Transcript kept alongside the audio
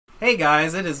Hey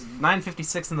guys, it is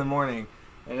 9:56 in the morning,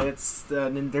 and there's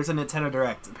a Nintendo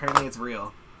Direct. Apparently it's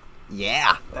real.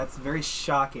 Yeah. That's very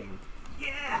shocking.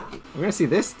 Yeah! We're gonna see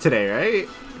this today, right?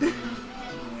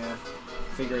 Yeah.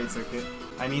 Figure 8 circuit.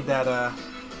 I need that,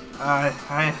 I'm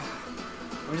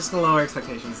just gonna lower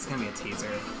expectations. It's gonna be a teaser.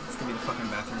 It's gonna be the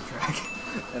fucking bathroom track.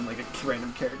 And like a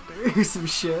random character or some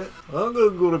shit. I'm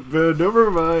gonna go to bed, never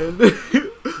mind. I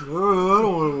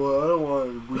don't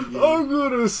want to. I'm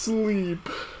gonna sleep.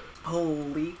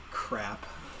 Holy crap,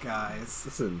 guys.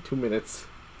 This is in 2 minutes.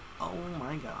 Oh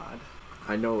my god.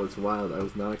 I know, it's wild. I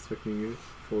was not expecting a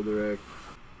full direct.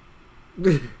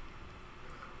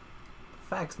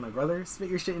 Facts, my brother. Spit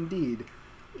your shit indeed.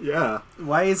 Yeah.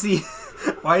 Why is he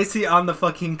on the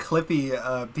fucking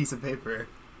Clippy piece of paper?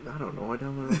 I don't know. I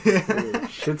don't know.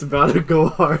 Shit's about to go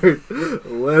hard.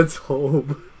 Let's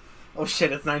hope. Oh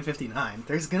shit, it's 9:59.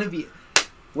 There's gonna be...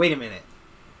 Wait a minute.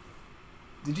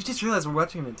 Did you just realize we're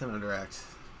watching a Nintendo Direct?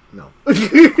 No.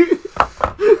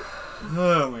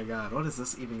 Oh my god, what is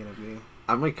this even gonna be?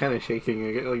 I'm like kind of shaking.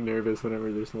 I get like nervous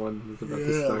whenever there's one that's about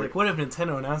to start. Like what if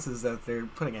Nintendo announces that they're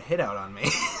putting a hit out on me?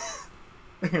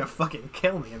 They're gonna fucking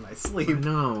kill me in my sleep.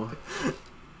 No.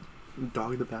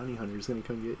 Dog the Bounty Hunter is gonna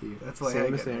come get you. That's why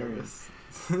I get nervous.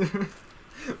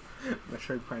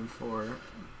 Metroid Prime 4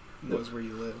 knows where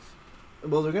you live.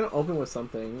 Well, they're gonna open with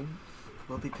something.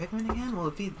 Will it be Pikmin again? Will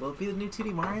it be the new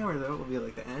 2D Mario, or will it be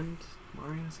like the end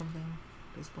Mario or something?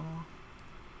 Baseball.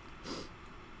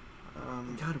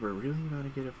 God, we're really about to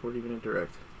get a 40-minute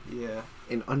direct. Yeah.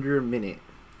 In under a minute.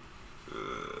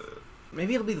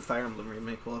 Maybe it'll be the Fire Emblem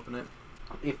remake. We'll open it.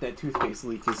 If that toothpaste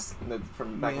leak is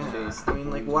from back in the days. I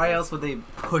mean, like, why else would they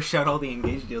push out all the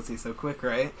Engage DLC so quick,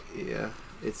 right? Yeah.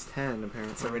 It's 10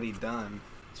 apparently. It's already done.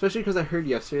 Especially because I heard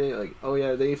yesterday, like, oh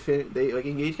yeah, they like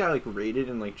Engage got like rated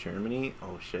in like Germany.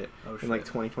 Oh shit. In like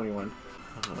 2021.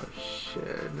 Oh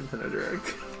shit. Nintendo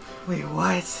Direct. Wait,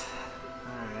 what?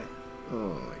 Alright.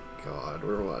 Oh my god,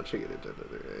 we're watching a Nintendo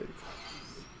Direct.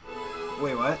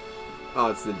 Wait, what?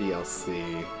 Oh, it's the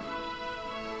DLC.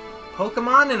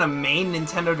 Pokemon in a main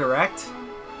Nintendo Direct?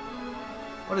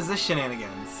 What is this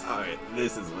shenanigans? Alright,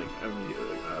 this is like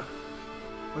immediately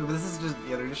Wait, but this is just...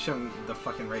 Yeah, they're just showing the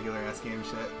fucking regular-ass game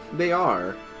shit. They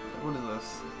are. What is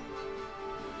this?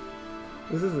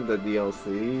 This isn't the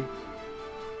DLC.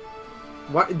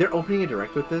 Why? They're opening a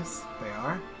direct with this? They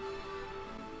are?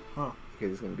 Huh. Okay,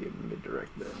 this is gonna be a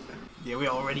mid-direct then. Yeah, we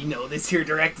already know this here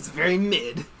direct is very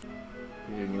mid.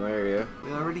 Your new area.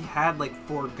 We already had like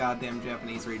 4 goddamn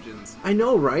Japanese regions. I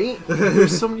know, right?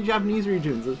 There's so many Japanese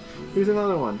regions. Here's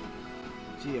another one.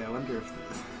 Gee, I wonder if...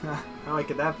 How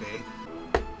could that be?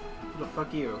 Who the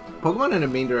fuck you? Pokemon in a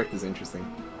main direct is interesting.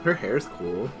 Her hair's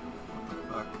cool.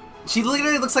 Fuck. She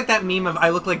literally looks like that meme of I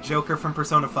look like Joker from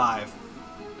Persona 5.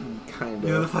 Kinda.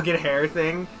 You know the fucking hair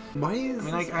thing? Why is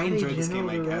I mean, I enjoyed this game,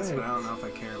 I guess, but I don't know if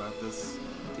I care about this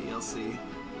DLC.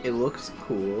 It looks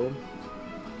cool.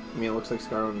 I mean, it looks like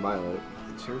Scarlet and Violet.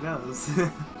 It sure does.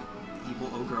 Evil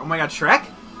ogre. Oh my god, Shrek?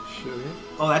 Sure.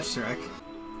 Oh, that's Shrek.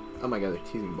 Oh my god, they're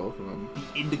teasing both of them.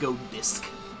 The Indigo Disc.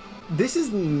 This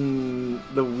is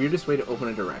the weirdest way to open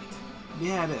a direct.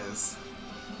 Yeah, it is.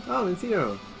 Oh,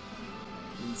 Encino.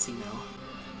 Encino.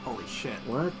 Holy shit.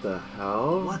 What the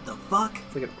hell? What the fuck?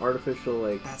 It's like an artificial,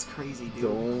 like... That's crazy, dude.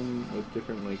 Dome with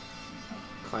different, like,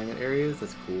 climate areas.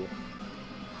 That's cool.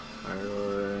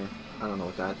 Or... I don't know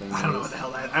what that thing is. I don't know what the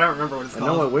hell that... I don't remember what it's called.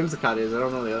 I know what Whimsicott is. I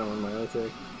don't know the other one. My other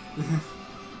thing.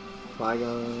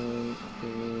 Flygon.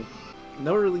 Okay.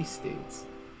 No release dates.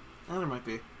 Oh, there might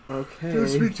be. Okay. Don't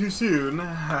speak too soon.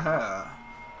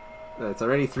 It's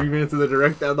already 3 minutes of the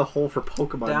direct down the hole for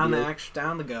Pokemon.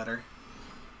 Down the gutter.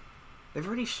 They've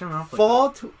already shown off. Fall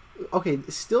to... Okay,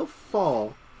 still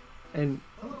fall. And...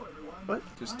 What?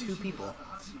 There's 2 people.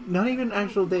 Not even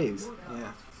actual days.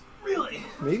 Yeah. Really?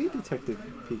 Maybe Detective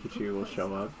Pikachu will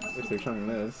show up if they're showing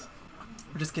this.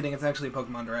 We're just kidding, it's actually a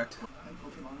Pokemon Direct.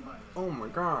 Oh my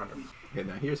god. Okay,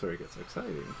 now here's where it gets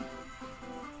exciting.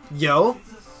 Yo?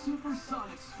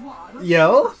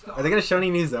 Yo? Are they gonna show any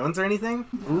new zones or anything?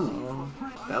 Ooh.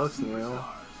 That looks new.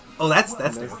 Oh, that's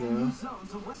new.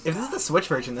 If this is the Switch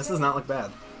version, this does not look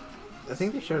bad. I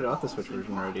think they showed off the Switch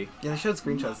version already. Yeah, they showed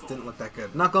screenshots. It didn't look that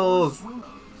good. Knuckles!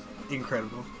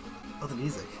 Incredible. Oh, the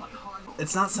music.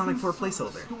 It's not Sonic 4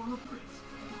 placeholder.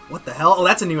 What the hell? Oh,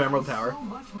 that's a new Emerald Tower.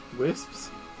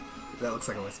 Wisps? That looks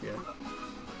like a wisp, yeah.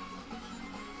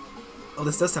 Oh,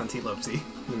 this does sound T-Lopsy.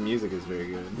 The music is very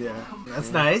good. Yeah.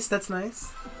 That's nice, that's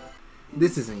nice.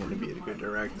 This isn't going to be a good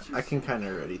direct. I can kind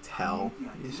of already tell.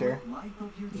 You sure?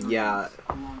 Yeah.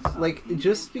 Like,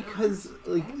 just because,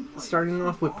 like, starting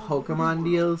off with Pokemon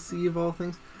DLC of all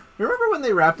things, Remember when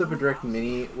they wrapped up a Direct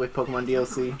Mini with Pokemon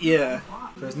DLC? Yeah.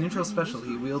 For his neutral special,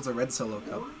 he wields a red solo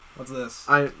cup. What's this?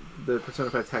 The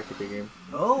Persona 5 Tactica game.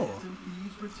 Oh.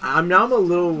 I'm a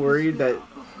little worried that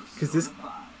because this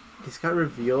got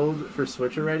revealed for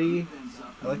Switch already.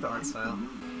 I like the art style.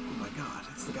 Oh my god,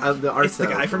 it's the guy. The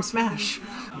guy from Smash.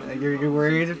 You're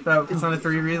worried about Persona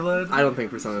 3 Reload? I don't think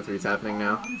Persona 3 is happening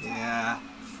now. Yeah.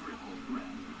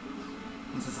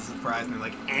 This is a surprise, and they're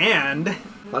like, and a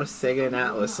lot of Sega and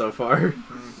Atlas so far.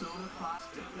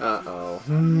 Uh-oh.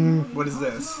 What is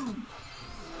this?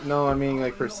 No, I mean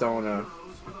like Persona.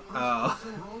 Oh.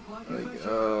 Like,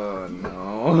 oh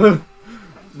no.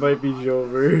 Might be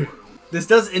Jover. This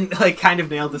does kind of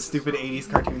nail the stupid 80s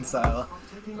cartoon style,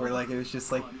 where like it was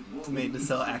just like made to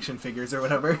sell action figures or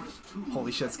whatever.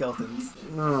 Holy shit, skeletons.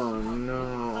 Oh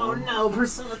no. Oh no,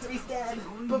 Persona 3's dead.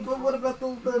 But what about the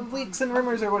leaks and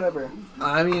rumors or whatever?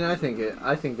 I mean, I think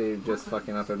they just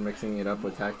fucking up and mixing it up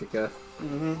with Tactica.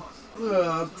 Mm-hmm.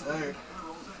 Oh, I'm tired.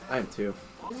 I am too.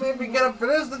 Maybe get up for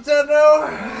this, Nintendo!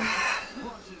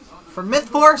 For Myth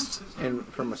Force! And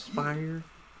from Aspire.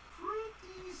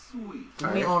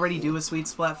 Didn't we already do a sweet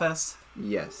Splatfest?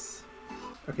 Yes.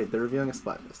 Okay, they're revealing a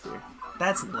Splatfest here.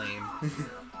 That's lame.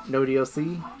 No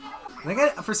DLC?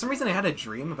 For some reason I had a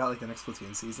dream about like the next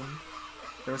Splatoon season.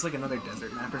 There was like another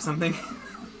desert map or something.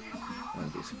 I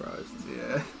wouldn't be surprised.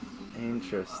 Yeah.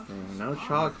 Interesting. No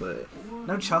chocolate.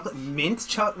 No chocolate? Mint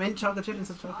chocolate chip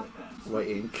instead of chocolate? White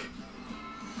ink.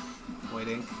 White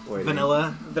ink. White vanilla.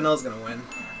 Ink. Vanilla's gonna win.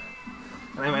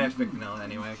 And I might have to pick vanilla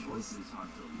anyway.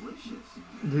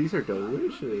 These are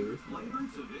delicious.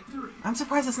 I'm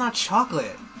surprised it's not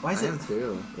chocolate. Why is I it? am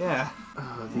too. Yeah.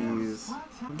 Oh, these.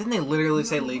 Didn't they literally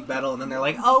say League Battle and then they're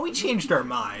like, oh, we changed our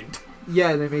mind?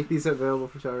 Yeah, they make these available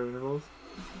for shower intervals.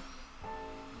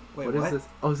 Wait, what is this?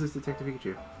 Oh, this is Detective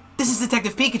Pikachu. This is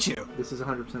Detective Pikachu! This is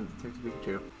 100% Detective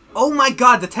Pikachu. Oh my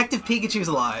god, Detective Pikachu's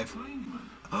alive!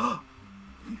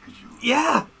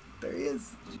 Yeah! There he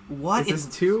is. What? Is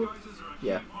this 2?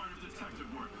 Yeah.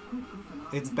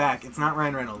 It's back. It's not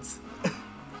Ryan Reynolds.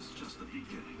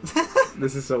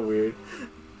 This is so weird.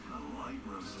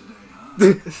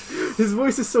 His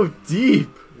voice is so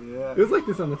deep. Yeah. It was like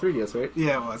this on the 3DS, right?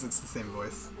 Yeah, it was. It's the same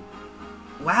voice.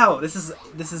 Wow, this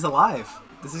is alive.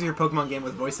 This is your Pokemon game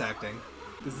with voice acting.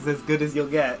 This is as good as you'll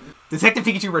get. Detective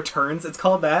Pikachu Returns. It's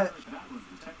called that.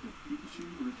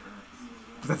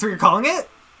 That's what you're calling it?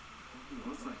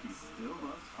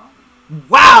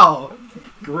 Wow!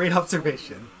 Great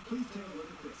observation.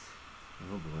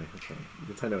 Oh boy, okay.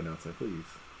 Nintendo announcer, please.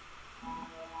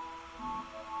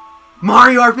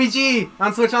 Mario RPG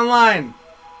on Switch Online!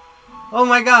 Oh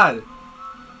my god!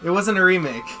 It wasn't a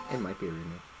remake. It might be a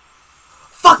remake.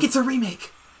 Fuck, it's a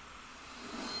remake!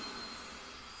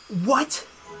 What?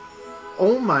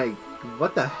 Oh my...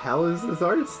 What the hell is this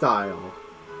art style?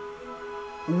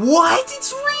 What?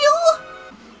 It's real?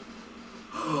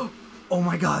 Oh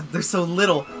my god, they're so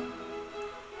little.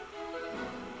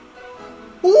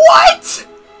 What?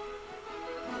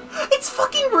 It's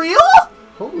fucking real?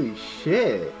 Holy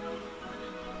shit.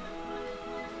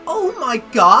 Oh my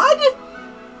god?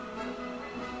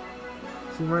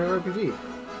 Super Mario RPG.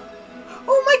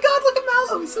 Oh my god, look at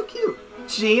Mallow, he's so cute.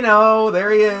 Gino,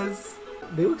 there he is.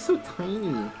 They look so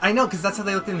tiny. I know, because that's how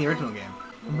they looked in the original game.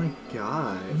 Oh my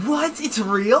god. What? It's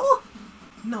real?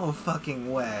 No fucking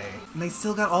way. And they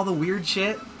still got all the weird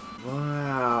shit?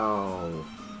 Wow.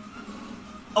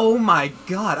 Oh my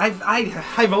god.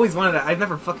 I've always wanted to... I've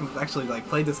never fucking actually like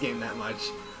played this game that much.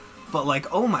 But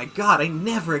like, oh my god, I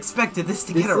never expected this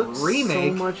to get a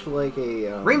remake. So much like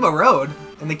a... Rainbow Road.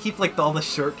 And they keep like all the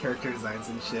short character designs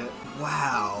and shit.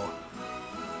 Wow.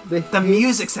 The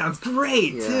music sounds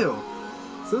great, too.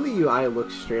 Some of the UI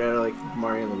looks straight out of like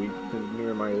Mario and Luigi, the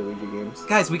newer Mario and Luigi games.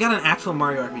 Guys, we got an actual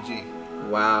Mario RPG.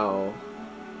 Wow.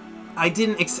 I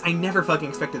never fucking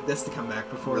expected this to come back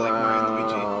before like Mario and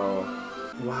Luigi.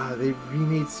 Wow, they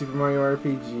remade Super Mario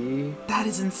RPG? That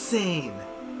is insane.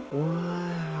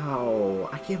 Wow.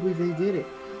 I can't believe they did it.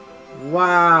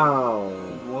 Wow.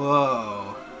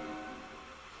 Whoa.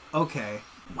 Okay.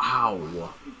 Wow.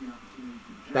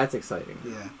 That's exciting.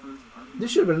 Yeah.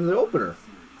 This should have been the opener.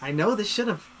 I know this should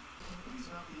have.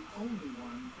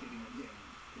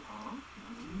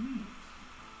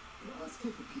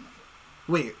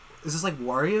 Wait, is this like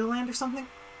Wario Land or something?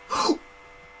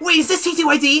 Wait, is this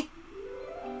TTYD?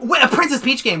 Wait, a Princess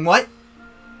Peach game, what?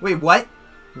 Wait, what?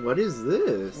 What is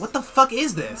this? What the fuck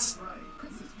is this?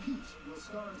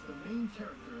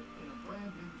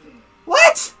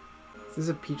 What? Is this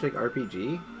a Peach-like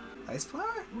RPG? Ice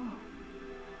Flower?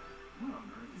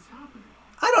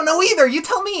 I don't know either, you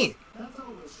tell me!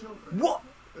 What?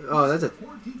 Oh, that's a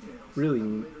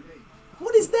really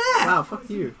What is that? Wow, fuck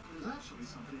you.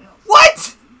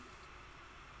 What?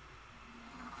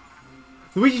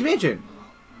 Luigi's Mansion.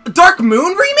 Dark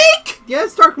Moon remake? Yeah,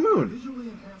 it's Dark Moon.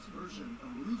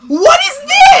 What is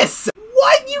this?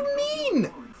 What you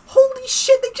mean? Holy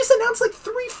shit, they just announced like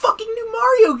 3 fucking new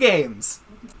Mario games.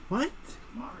 What?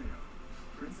 Mario,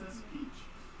 Princess Peach,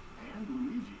 and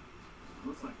Luigi.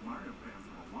 Looks like Mario fans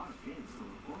have a lot of games to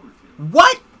look forward to.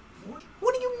 What?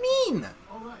 What do you mean?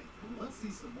 Alright, let's see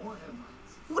some more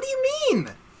headlines. What do you mean?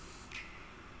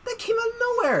 That came out of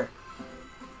nowhere.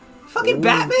 Fucking Ooh.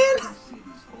 Batman?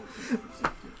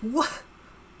 What?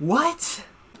 What?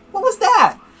 What was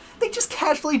that? They just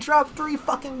casually dropped 3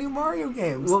 fucking new Mario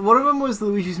games. Well, one of them was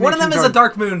Luigi's Mansion. One of them is a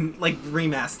Dark Moon, like,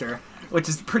 remaster, which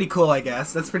is pretty cool, I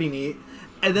guess. That's pretty neat.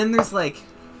 And then there's, like...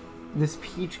 This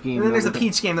Peach game. And then there's a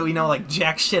Peach game that we know, like,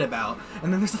 jack shit about.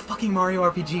 And then there's a fucking Mario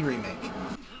RPG remake.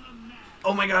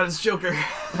 Oh my god, it's Joker.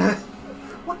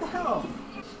 What the hell?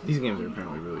 These games are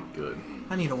apparently really good.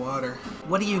 I need a water.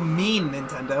 What do you mean,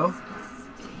 Nintendo?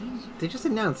 They just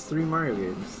announced 3 Mario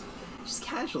games. Just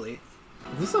casually.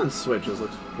 This on Switch just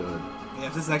looks good. Yeah,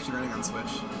 if this is actually running on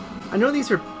Switch. I know these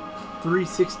are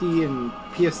 360 and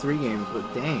PS3 games,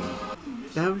 but dang.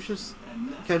 That was just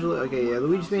casual. Okay, yeah,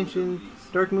 Luigi's Mansion,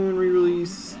 Dark Moon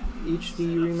re-release,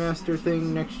 HD remaster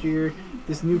thing next year,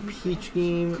 this new Peach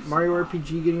game, Mario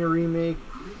RPG getting a remake.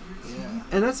 Yeah.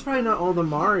 And that's probably not all the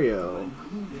Mario.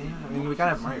 Yeah, I mean, we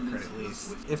gotta have Mario Kart at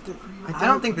least. If the,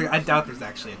 I doubt there's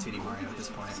actually a 2D Mario at this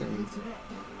point. Same.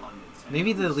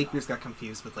 Maybe the leakers got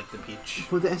confused with, like, the Peach.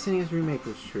 But the SNES remake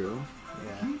was true,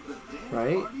 Yeah.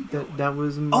 right? That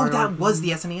was Mario Oh, that RPG. was the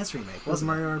SNES remake, That was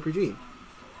wasn't it? Mario RPG.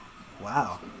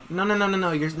 Wow. No.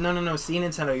 No. See,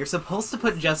 Nintendo, you're supposed to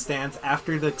put Just Dance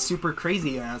after the super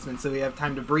crazy announcement so we have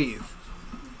time to breathe.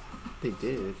 They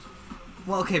did.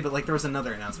 Well, okay, but, like, there was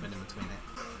another announcement in between it.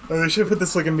 Oh, they should put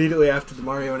this, like, immediately after the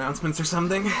Mario announcements or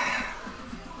something.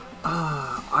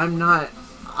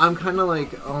 I'm kind of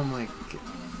like, oh my god.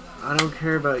 I don't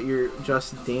care about your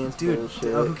Just Dance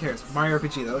bullshit. Oh, who cares? Mario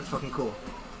RPG, that looks fucking cool.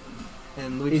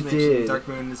 And Luigi's It Mansion did. Dark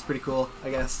Moon is pretty cool,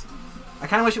 I guess. I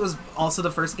kind of wish it was also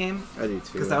the first game, I do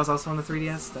too. because that was also on the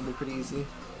 3DS. That'd be pretty easy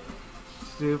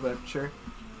to do, but sure.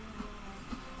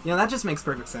 You know, that just makes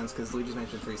perfect sense, because Luigi's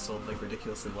Mansion 3 sold, like,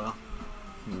 ridiculously well.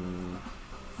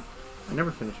 I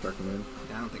never finished Dark Moon.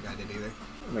 Yeah, I don't think I did either.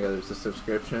 Oh my god, there's a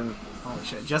subscription. Holy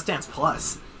shit. Just Dance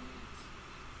Plus.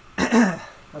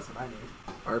 That's what I need.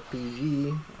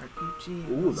 RPG. RPG.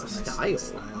 Ooh, That's the a nice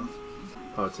style.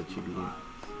 Oh, it's a chibi game.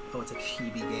 Oh, it's a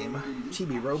chibi game.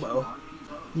 Chibi Robo.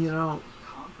 You know,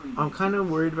 I'm kind of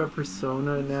worried about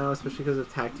Persona now, especially because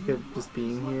of Tactica just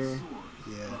being here.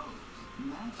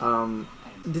 Yeah.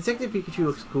 Detective Pikachu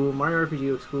looks cool. Mario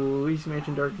RPG looks cool. Luigi's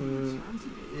Mansion Dark Moon.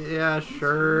 Yeah,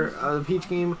 sure. The Peach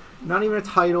game, not even a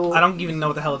title. I don't even know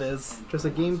what the hell it is. Just a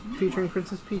game featuring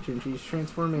Princess Peach, and she's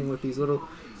transforming with these little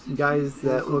guys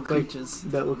that look like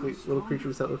little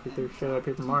creatures that look like they're straight out of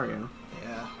Paper Mario.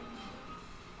 Yeah.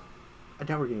 I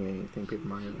doubt we're getting anything Paper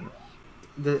Mario.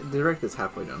 The direct is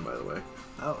halfway done, by the way.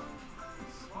 Oh.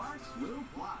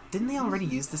 Didn't they already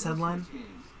use this headline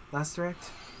last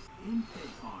direct?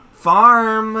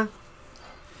 Farm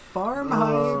hype.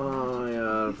 Oh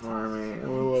yeah,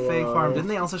 farming. Fake farm. Didn't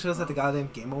they also show us at the goddamn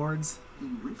Game Awards?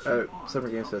 Summer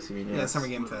Games Fest, you mean? Yes. Yeah, Summer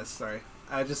Game Fest. Sorry,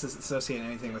 I just associate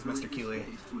anything with Mr. Keeley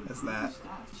as that.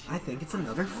 I think it's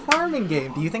another farming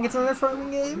game. Do you think it's another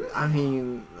farming game? I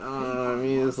mean,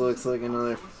 this looks like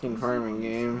another fucking farming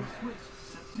game.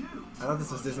 I thought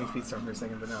this was Disney Speedstorm for a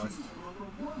second, but no, it's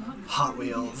Hot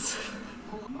Wheels.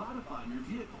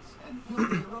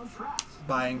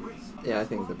 Buying. Yeah, I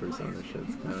think the Persona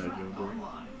shit's kind of Jover.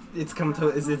 It's come to.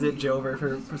 Is it Jover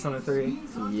for Persona 3?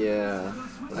 Yeah,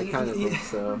 I kind of think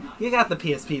so. You got the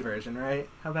PSP version, right?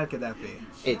 How bad could that be?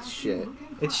 It's shit.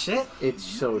 It's shit? It's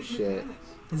so shit.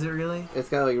 Is it really? It's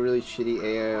got like really shitty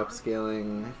AI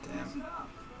upscaling. Damn.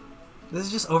 This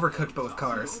is just Overcooked, but with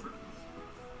cars.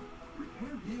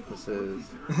 This is...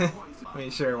 I mean,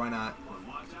 sure, why not?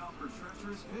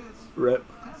 Rip.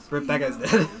 Rip, that guy's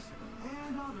dead.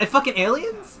 And fucking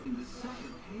aliens?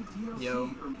 Yo,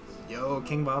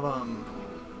 King Bob-omb.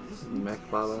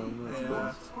 Mech Bottom. That's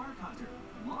Yeah.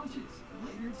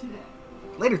 Cool.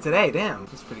 Later today, damn.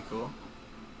 That's pretty cool.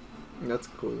 That's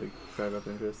cool, like, drive up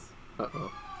interest.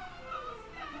 Uh-oh.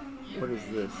 What is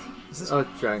this? Is this... Oh,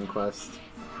 Dragon Quest.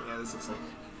 Yeah, this looks like...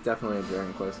 Definitely a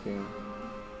Dragon Quest game.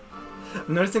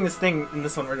 I'm noticing this thing in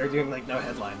this one where they're doing, like, no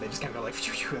headline. They just kind of go, like,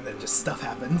 and then just stuff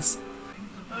happens.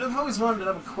 I've always wanted to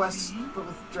have a quest, but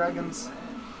with dragons.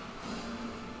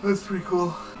 That's pretty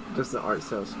cool. Just the art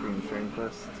style screams Dragon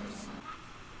Quest.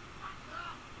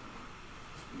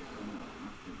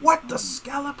 What the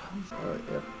scallop?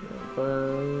 Yep.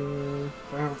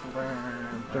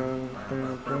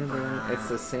 It's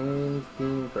the same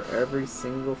theme for every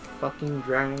single fucking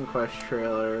Dragon Quest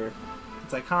trailer.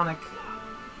 It's iconic.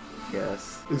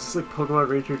 Yes. Is this like Pokemon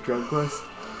Ranger Dragon Quest?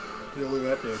 Yeah, look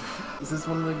at that dude. Is this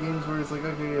one of the games where it's like,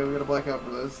 okay, yeah, we gotta black out for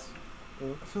this?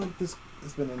 I feel like this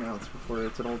has been announced before.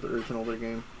 It's an older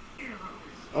game.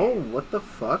 Oh, what the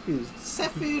fuck is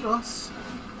Sephiroth?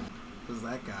 Who's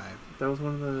that guy? that? Was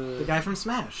one of The guy from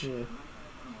Smash. Yeah.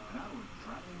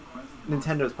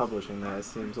 Nintendo's publishing that. It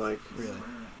seems like. Really?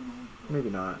 Maybe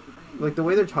not. Like the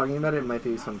way they're talking about it might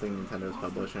be something Nintendo's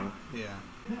publishing. Yeah.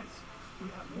 Next, we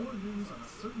have more news on a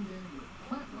certain game with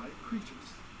plant-like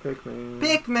creatures. Pikmin.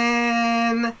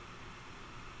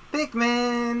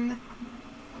 Pikmin!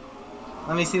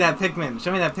 Let me see that Pikmin.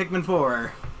 Show me that Pikmin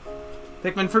 4.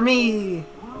 Pikmin for me!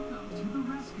 Welcome to the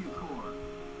Rescue Corps.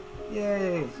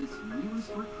 Yay! This newest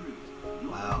recruit.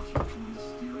 Wow.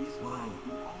 Mysterious Whoa.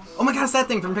 Oh my god, it's that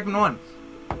thing from Pikmin 1!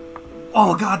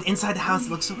 Oh god, inside the house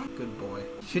looks so good, boy.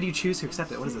 Should you choose to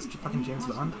accept it? What is this? Fucking James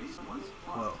Bond?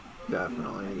 Whoa.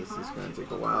 Definitely, this is gonna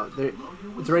take a while.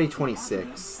 It's already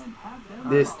 26.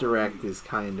 This direct is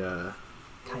kinda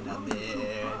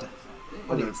mid.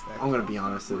 What do you expect? I'm gonna be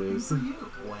honest, it is.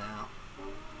 Wow.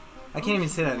 I can't even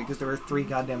say that because there were 3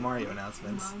 goddamn Mario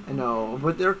announcements. I know,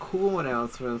 but they're cool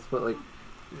announcements. But like,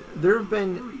 there have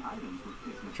been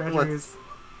Treasures.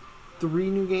 3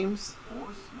 new games. Let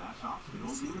me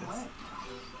see this.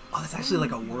 Oh, that's actually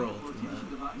like a world.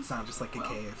 It's not just like a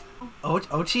cave.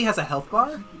 Ochi has a health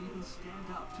bar?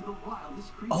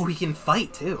 Oh, he can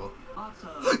fight too.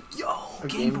 Yo, A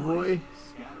Game Boy.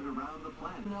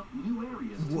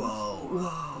 Whoa,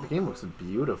 whoa. The game looks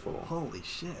beautiful. Holy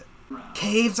shit.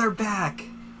 Caves are back.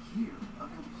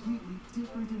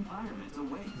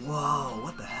 Whoa,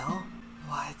 what the hell?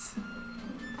 What?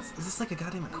 Is this like a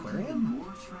goddamn aquarium?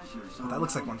 Oh, that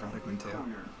looks like one from Pikmin 2.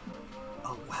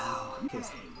 Oh, wow. Okay.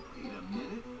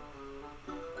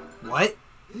 What?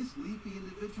 This leafy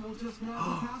individual just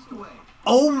now passed away.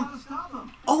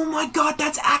 Oh my god,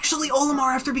 that's actually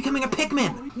Olimar after becoming a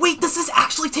Pikmin! Wait, does this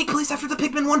actually take place after the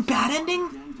Pikmin 1 bad ending?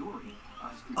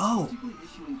 Oh.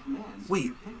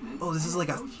 Wait. Oh, this is like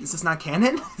a... Is this not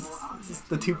canon? Is this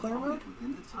the 2-player mode?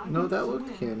 No, that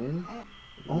looked canon.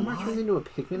 Omar turned into a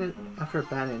Pikmin after a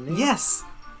bad ending? Yes!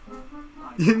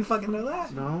 You didn't fucking know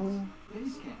that? No.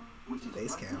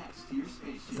 Base camp.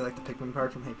 Is that like the Pikmin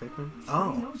part from Hey Pikmin?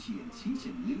 Oh.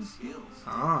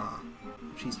 Ah.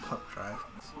 She's pup drive.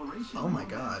 Oh my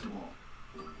god.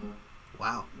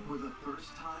 Wow. For the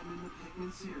first time in the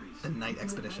Pikmin series, The Night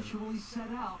Expedition. actually set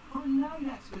out for night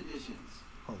expeditions.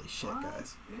 Holy shit,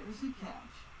 guys. There's a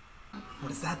catch.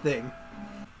 What is that thing?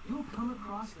 You'll come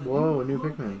across the Whoa, new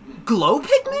Pikmin. Glow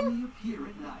Pikmin? only appear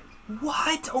at night.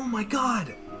 What? Oh my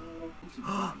god.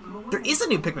 There is a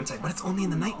new Pikmin type, but it's only in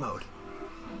the night mode.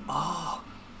 Oh.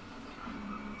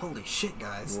 Holy shit,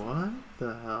 guys. What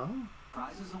the hell?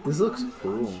 Prizes This await looks on this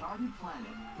cool. uncharted planet.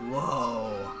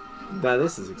 Whoa. Now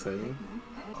this is exciting.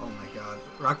 Oh my god.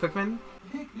 Rock Pikmin?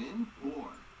 Pikmin 4.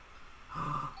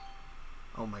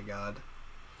 Oh my god.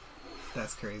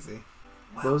 That's crazy.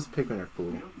 Wow. Those Pikmin are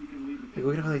cool. Like,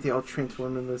 look at how like, they all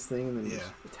transform into this thing and then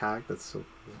just attack. That's so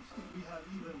cool. We have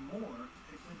even more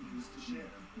Pikmin news to share.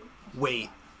 Wait.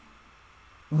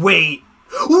 Wait.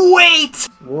 Wait!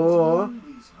 Whoa!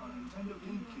 Released on Nintendo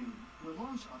GameCube. Will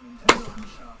launch on Nintendo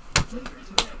eShop later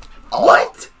today.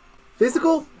 What?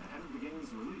 Physical? Ahead of the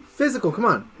game's release, Physical, come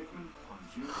on. Pikmin on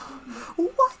June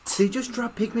 20th. What? They just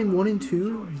dropped Pikmin 1 and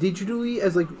 2 digitally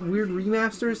as like weird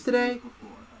remasters today?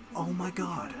 Oh my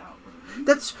god.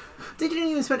 That's... They didn't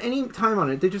even spend any time on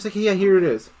it. They're just like, yeah, here it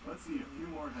is. Let's see a few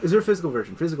more Is there a physical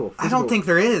version? Physical. I don't think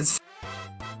there is.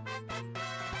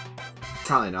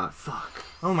 Probably not. Fuck.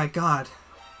 Oh my god.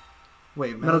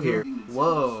 Wait, Metal Gear.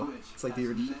 Whoa. It's like the...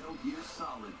 Metal Gear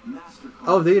Solid Master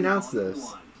Oh, they announced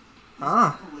this.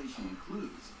 Ah. Compilation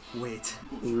includes Wait.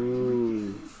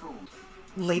 Ooh.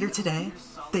 Later today,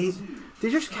 they They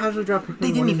just casually dropped Pikmin 1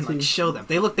 didn't and even 2. like show them.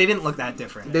 They didn't look that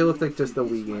different. They looked like just a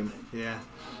Wii game. Yeah.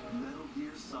 Metal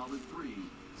Gear Solid 3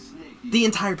 Snake The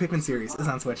entire Pikmin series is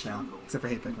on Switch now, except for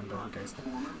Hey Pikmin, but who cares?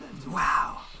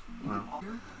 Wow. Wow.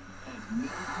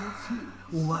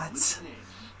 What? as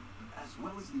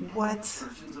well as the What?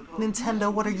 versions of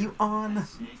Nintendo, what are you on?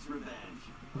 Snake's Revenge.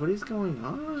 What is going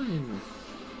on?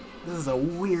 This is a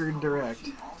weird direct.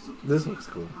 This looks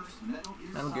cool.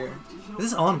 Metal Gear. Is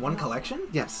this all in one collection?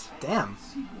 Yes. Damn.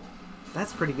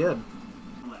 That's pretty good.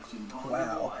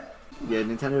 Wow. Yeah,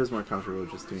 Nintendo is more comfortable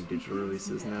just doing digital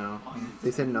releases now.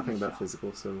 They said nothing about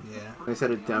physical, so... Yeah. They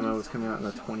said a demo was coming out on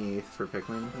the 28th for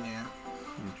Pikmin. Yeah.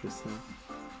 Interesting.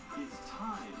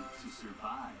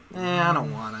 I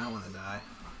don't wanna die.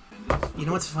 You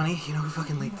know what's funny? You know who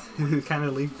fucking leaked? Who kind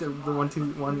of leaked the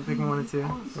 1-2-1 Pikmin 1 and 2?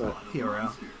 What?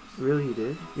 PRL. Really, he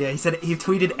did? Yeah, he said he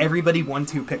tweeted everybody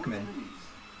 1-2 Pikmin.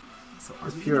 So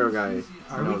This Puro guy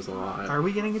knows a lot. Are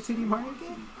we getting a 2D Mario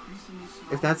game?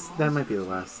 If that might be the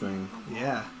last thing.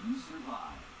 Yeah.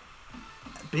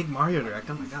 Big Mario Direct.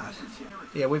 Oh my god.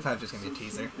 Yeah, Wave 5 just gonna be a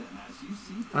teaser.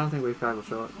 I don't think Wave 5 will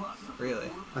show it. Really?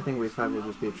 I think Wave 5 will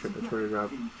just be a Twitter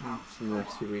drop in the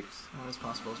next few weeks. That is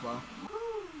possible as well.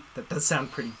 That does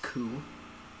sound pretty cool.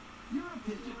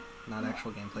 Not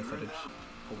actual gameplay footage.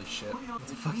 Holy shit. What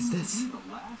the fuck is this?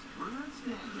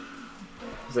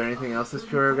 Is there anything else this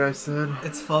Puro guy said?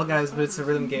 It's Fall Guys, but it's a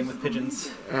rhythm game with pigeons.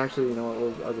 Actually, you know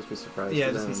what? I'll just be surprised.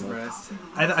 Yeah, just be surprised.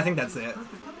 I think that's it.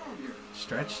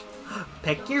 Stretch.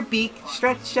 Peck your beak,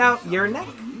 stretch out your neck.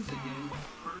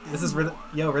 This is Rhythm.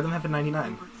 Yo, Rhythm Heaven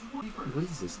 99. What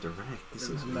is this direct? This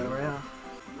is Metal weird. Royale.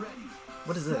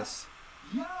 What is this?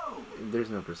 There's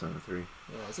no Persona 3.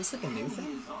 Yeah, is this like a new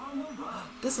thing?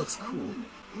 This looks cool.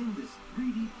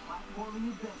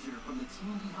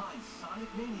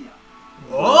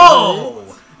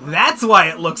 Whoa! That's why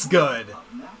it looks good!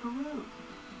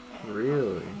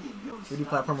 Really? 3D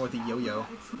platformer with a yo-yo.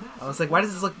 I was like, why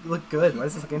does this look good? Why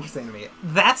does this look interesting to me?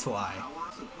 That's why!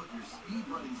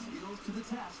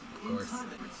 Of course.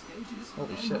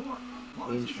 Holy shit.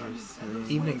 Interesting.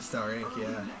 Evening Star Inc.,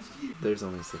 yeah. There's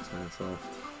only 6 minutes left.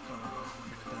 Oh,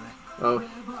 we're gonna die.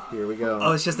 Oh, here we go.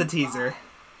 Oh, it's just a teaser.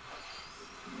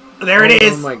 There it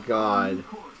is! Oh my god.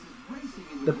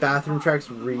 The bathroom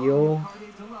track's real?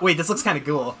 Wait, this looks kind of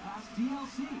cool.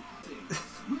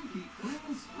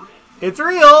 It's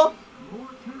real!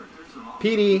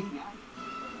 Petey!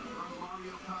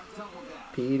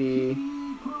 Petey.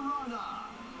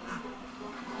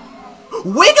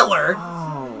 Wiggler?!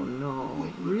 Oh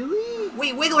no. Really?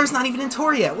 Wait, Wiggler's not even in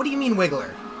tour yet. What do you mean,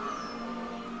 Wiggler?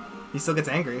 He still gets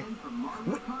angry.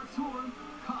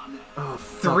 Oh,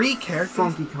 3 characters?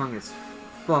 Funky Kong is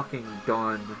fucking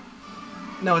done.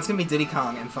 No, it's gonna be Diddy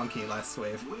Kong and Funky last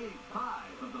wave.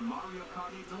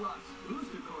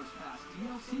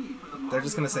 They're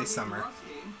just gonna say summer.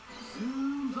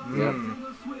 Yep.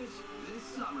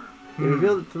 They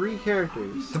revealed 3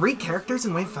 characters. 3 characters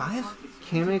in wave 5?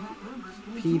 Kamek,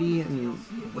 Petey, and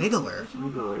Wiggler.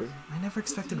 Wiggler. I never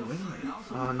expected Wiggler.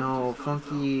 Oh no,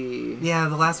 Funky. Yeah,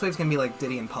 the last wave's gonna be like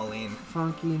Diddy and Pauline.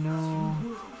 Funky, no.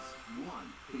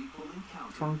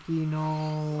 Funky,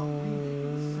 no.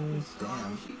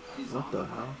 Damn. What the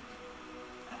hell?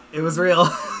 It was real.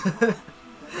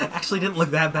 Actually didn't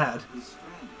look that bad.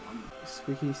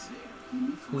 Squeaky's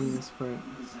clean sprint.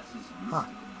 Huh.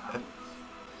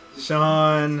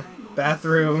 Sean,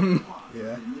 bathroom.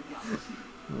 Yeah.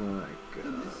 Oh my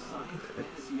god.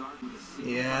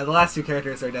 Yeah, the last 2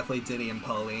 characters are definitely Diddy and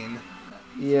Pauline.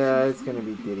 Yeah, it's gonna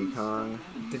be Diddy Kong.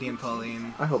 Diddy and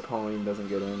Pauline. I hope Pauline doesn't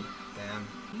get in. Damn.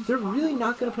 They're really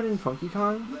not gonna put in Funky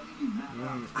Kong?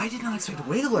 I did not expect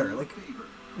Wiggler. Like,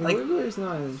 Wiggler's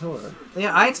not in the tour.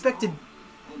 yeah, I expected.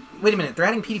 Wait a minute, they're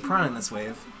adding Petey Piranha in this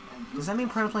wave. Does that mean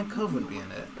Piranha Plant Cove would be in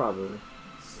it? Probably.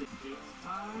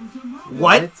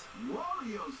 What?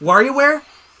 WarioWare?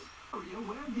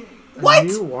 What? A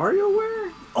new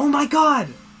WarioWare? Oh my god!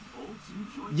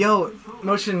 Yo,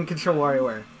 motion control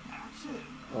WarioWare.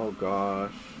 Oh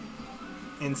gosh.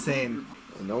 Insane.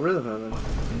 No Rhythm Heaven.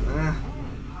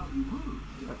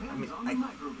 I mean,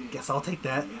 I guess I'll take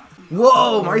that.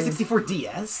 Whoa, Mario 64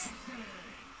 DS?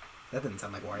 That didn't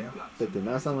sound like Wario. That did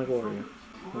not sound like Wario.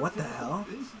 What the hell?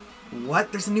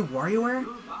 What? There's a new WarioWare?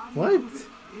 What?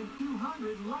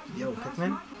 Yo,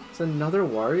 Pikmin? It's another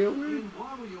WarioWare?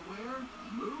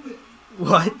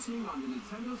 What?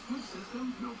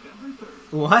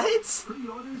 What?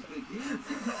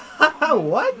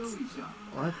 What?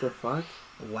 What the fuck?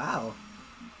 Wow.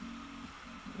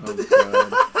 Oh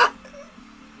god.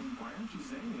 Why aren't you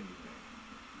saying anything?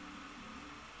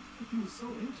 If he was so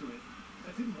into it,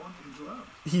 I didn't want to interrupt.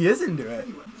 He is into it.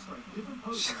 Anyway, just like different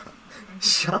posters.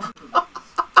 Shut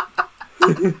We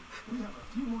have a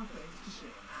few more things to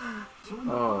share.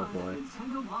 Oh boy.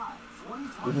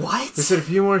 What? They said a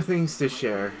few more things to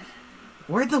share.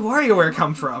 Where'd the WarioWare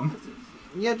come from?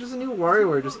 Yeah, just a new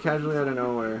WarioWare, just casually out of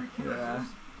nowhere. Yeah.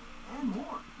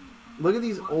 Look at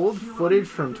these old footage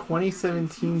from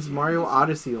 2017's Mario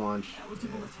Odyssey launch.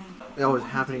 That was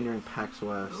happening during PAX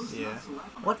West. Yeah.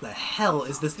 What the hell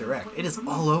is this direct? It is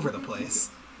all over the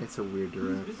place. It's a weird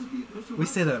direct. We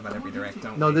say that about every direct,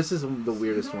 don't we? No, this is the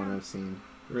weirdest one I've seen.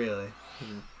 Really?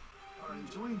 Are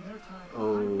enjoying their time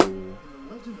Oh. in The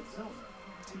Legend of Zelda.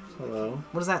 Tears of the Hello?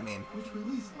 What does that mean? which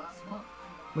released last month.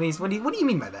 What do you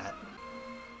mean by that?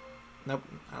 Nope,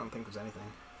 I don't think there's anything.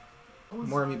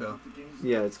 More amiibo.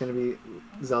 Yeah, it's gonna be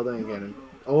Zelda and Ganon.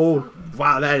 Oh,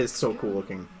 wow, that is so cool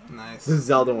looking. Nice. This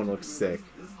Zelda one looks sick.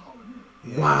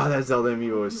 Yeah. Wow, that Zelda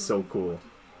amiibo is so cool.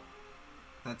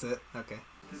 That's it? Okay.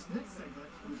 This next segment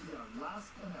will be our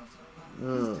last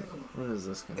announcement. What is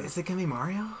this gonna be? Is it gonna be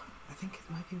Mario? I think it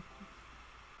might be.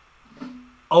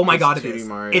 Oh my god, it 2D is.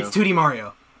 Mario. It's 2D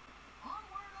Mario.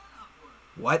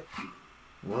 What?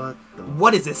 What the?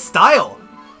 What is this style?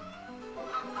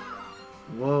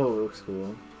 Whoa, it looks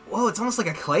cool. Whoa, it's almost like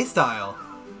a clay style.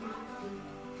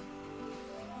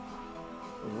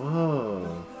 Whoa.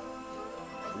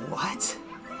 What?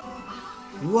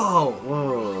 Whoa.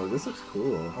 Whoa, this looks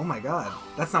cool. Oh my god.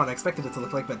 That's not what I expected it to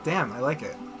look like, but damn, I like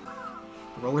it.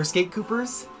 Roller skate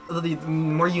Coopers? The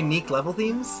more unique level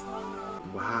themes?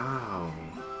 Wow.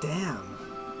 Damn.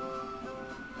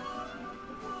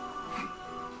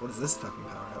 What is this fucking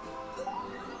power up?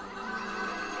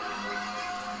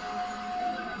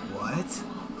 What?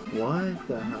 What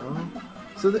the hell?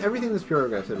 So everything this PR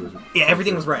guy said was... Yeah,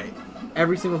 everything was right.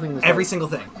 Every single thing this Every single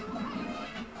thing.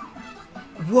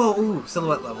 Whoa, ooh,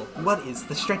 silhouette level. What is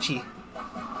the stretchy...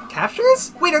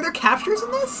 Captures? Wait, are there captures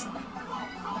in this?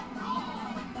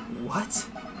 What?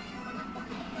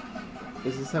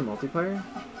 Is this a multiplayer?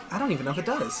 I don't even know if it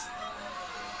does.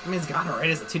 I mean, it's gotta right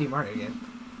as a 2D Mario game.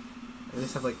 They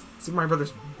just have, like, Super Mario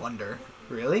Brothers Wonder.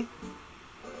 Really?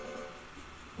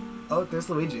 Oh, there's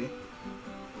Luigi.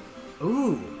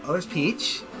 Ooh, oh, there's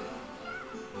Peach.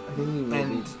 I think you made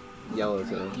me yellow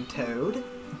today. And Toad.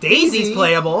 Daisy's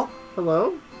playable!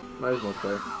 Hello? Mine was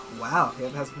multiplayer. Wow, yeah,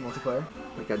 it has multiplayer.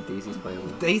 I got Daisy's playable.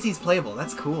 Daisy's playable,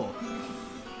 that's cool.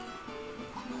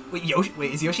 Wait, Yoshi,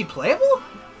 wait, is Yoshi playable?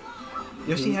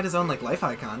 Yoshi had his own, like, life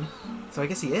icon, so I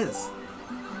guess he is.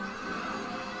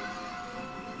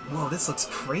 Whoa, this looks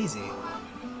crazy.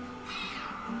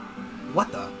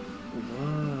 What the?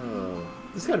 Whoa.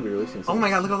 This gotta be releasing soon. Oh my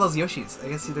god, look at all those Yoshis. I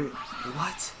guess either...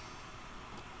 What?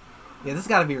 Yeah, this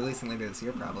gotta be releasing later this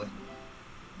year, probably.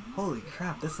 Holy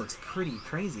crap, this looks pretty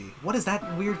crazy. What is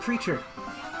that weird creature?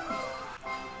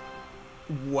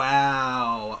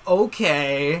 Wow.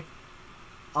 Okay.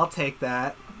 I'll take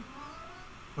that.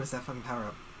 What is that fucking power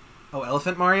up? Oh,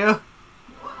 Elephant Mario?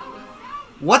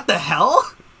 What the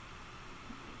hell?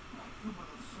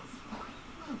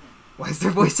 Why is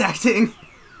there voice acting?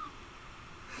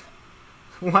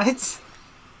 What?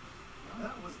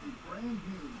 That was the brand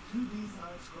new 2D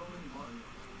side-scrolling Mario.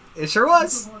 It sure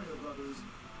was. Super Mario Brothers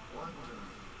Wonder.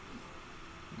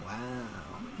 Wow.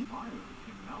 Mario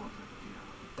became an elephant at the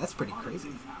end. That's pretty crazy.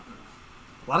 Things happened.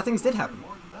 A lot of things did happen.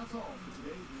 That's all for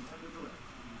today's Nintendo Direct.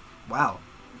 Wow.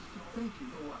 Thank you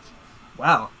for watching.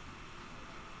 Wow.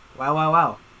 Wow, wow,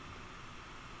 wow.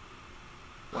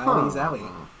 Wowie zowie.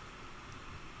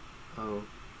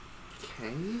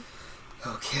 Okay.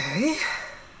 Okay.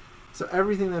 So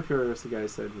everything that Furious the guy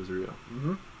said was real.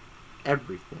 Mm-hmm.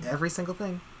 Everything. Every single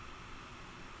thing.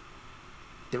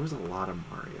 There was a lot of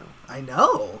Mario. I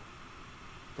know.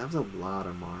 That was a lot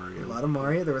of Mario. A lot of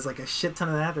Mario. There was like a shit ton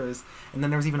of that. There was, and then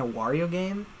there was even a Wario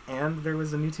game, and there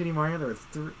was a new 2D Mario. There were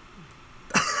three.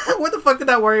 Where the fuck did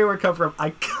that WarioWare come from?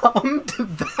 I come to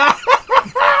that.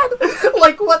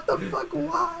 Like, what the fuck?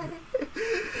 Why?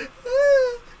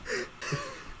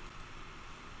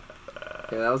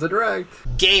 Okay, that was a direct.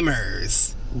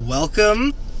 Gamers,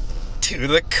 welcome to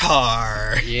the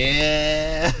car.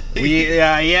 Yeah. We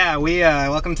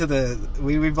welcome to the.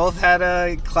 We both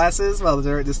had classes while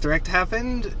this direct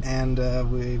happened, and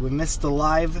we missed the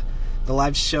live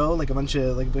show like a bunch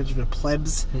of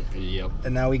plebs. Yep.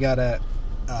 And now we gotta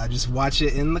just watch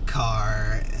it in the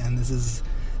car, and this is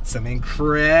some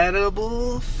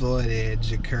incredible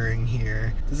footage occurring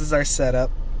here. This is our setup.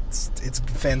 It's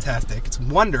fantastic. It's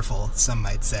wonderful, some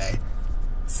might say.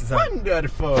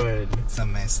 Wonderful.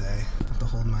 Some may say. I have to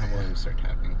hold my... I'm willing to start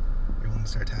tapping. You're willing to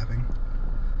start tapping?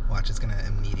 Watch, it's gonna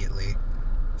immediately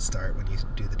start when you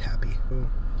do the tappy. Ooh.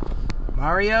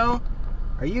 Mario?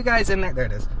 Are you guys in there? There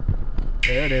it is.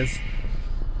 There it is.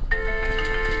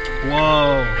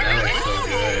 Whoa. That looks so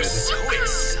good. So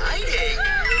exciting!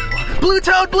 Blue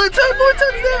Toad! Blue Toad! Blue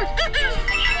Toad's there!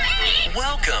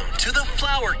 Welcome to the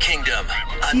Flower Kingdom,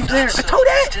 a He's there. not so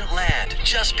Toadette! distant land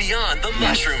just beyond the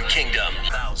Mushroom Kingdom.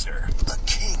 Bowser, the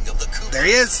king of the Koopas, There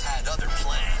he is. had other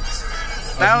plans.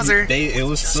 Bowser! It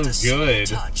was so Just a good.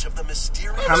 touch of the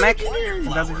mysterious Comic? Wonder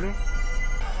Bowser Flower.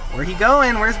 Jr.? Where he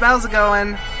going? Where's Bowser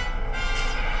going?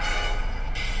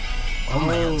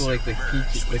 Oh, like the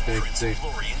peach, like the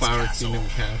Flower Kingdom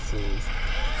castles.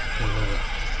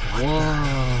 Whoa!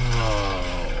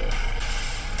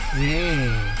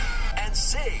 Dang! And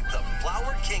save the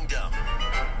Flower Kingdom.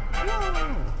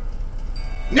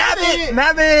 Nabbit!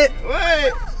 Nabbit!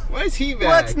 What? Why is he back?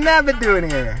 What's Nabbit doing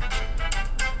here?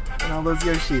 And all those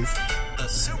Yoshis. The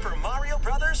Super Mario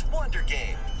Brothers Wonder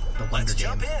Game. The Wonder Let's Game.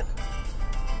 jump in.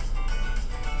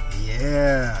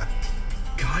 Yeah.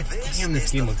 God This damn, this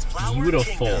is game the looks Flower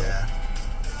beautiful. Kingdom. Yeah.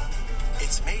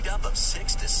 It's made up of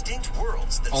 6 distinct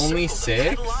worlds that Only circle the 6?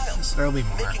 Petal Isles, There'll be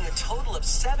more. making a total of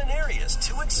 7 areas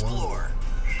to explore.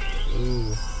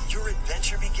 Ooh. Your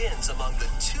adventure begins among the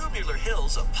tubular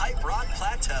hills of Pipe Rock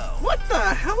Plateau. What the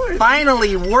hell are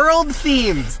Finally, world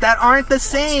themes that aren't the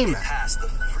Once you same. get past the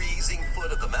freezing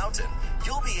foot of the mountain,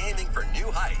 you'll be aiming for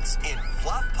new heights in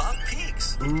Fluff Puff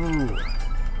Peaks. Ooh.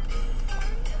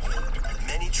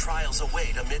 Many trials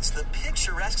await amidst the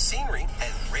picturesque scenery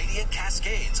and radiant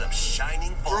cascades of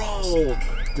shining falls. Bro,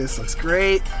 This looks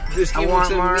great. this I game want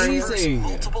looks Mario. amazing.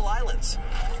 Multiple islands.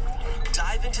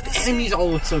 Dive into the Enemies sea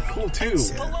all look so cool too. and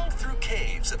spelunk through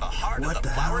caves at the heart What of the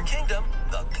the Flower hell? Kingdom,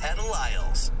 the Petal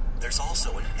Isles. There's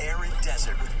also an arid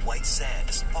desert with white sand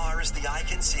as far as the eye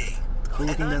can see. Cool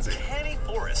looking An desert. uncanny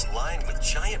forest lined with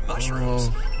giant mushrooms.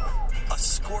 A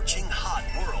scorching hot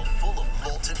world full of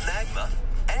molten magma,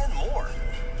 and more.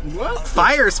 What?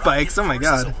 Fire spikes, oh my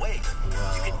Courses god. await.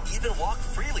 You can even walk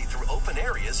freely through open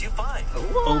areas you find.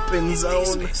 Open In these zone.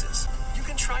 spaces, you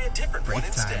can try a different one Break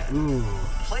instead. time. Ooh.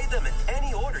 Play them in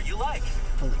any order you like.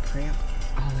 Holy crap.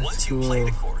 Oh, that's Once you cool. play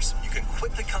the course, you can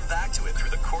quickly come back to it through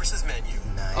the course's menu.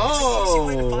 Nice. Oh, It's an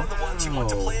easy way to find the ones you want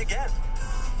to wow. play again.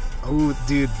 Oh,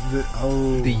 dude.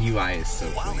 The UI is so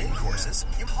While clean. in courses,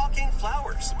 you're hawking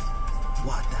flowers.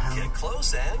 What the hell? Get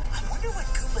close and I wonder what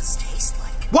Goombas taste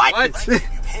like. What? What? Might give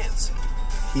you hints.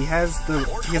 he has the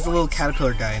little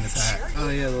caterpillar guy in his hat. Sure, Oh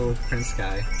yeah, the little prince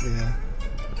guy. Yeah.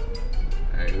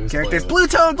 Alright, who's Characters.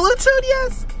 playing? Blue Toad,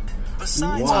 yes.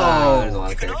 Besides, Wow, there's a lot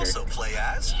you of can characters. also play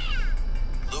as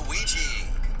Luigi,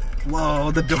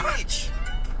 Whoa, the door. Peach,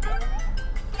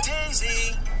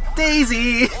 Daisy,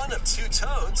 Daisy. one of 2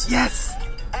 Toads, Yes.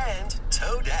 and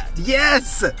Toadette.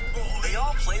 Yes. They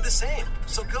all play the same,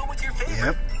 so go with your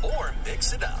favorite or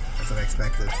mix it up. That's what I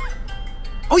expected.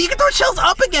 Oh, you can throw shells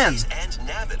up again. Daisies and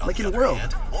Nabbit, on Like the in other World.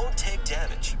 hand, won't take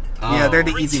damage. Yeah, they're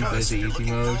the Great easy choice mode. if The you're easy looking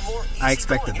for a mode. more I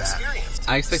expected easygoing that. experience.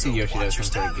 I expected So Yoshi to have watch your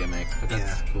some sort of step. gimmick, but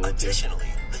that's Yeah. cool too. Additionally,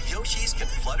 the Yoshis can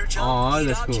flutter jump, Aw, eat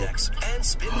that's cool. objects, and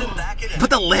spin them back at But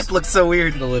the enemies. lip looks so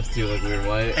weird. The lips do look weird.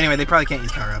 What? Anyway, they probably can't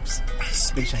use power-ups.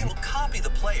 Big shame. will copy the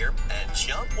player and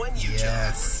jump when you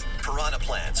Yes. jump. Piranha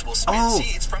plants will spit Oh.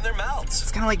 seeds from their mouths.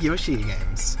 It's kind of like Yoshi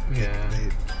games. Yeah.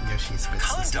 Yoshi spits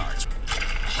the seed. Condarts,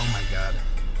 Oh my god.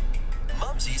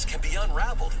 mumsies can be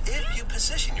unraveled if you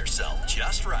position yourself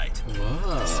just right.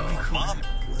 Whoa. Mom,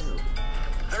 Whoa.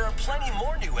 there are plenty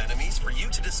more new enemies for you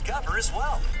to discover as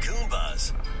well.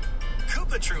 Goombas,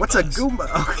 Koopa Troopas, What's a Goomba?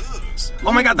 Boos,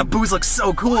 Oh my god, the boos look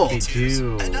so cool. They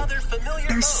do. and other familiar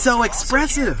They're foes so are also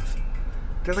expressive. here.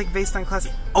 They're like based on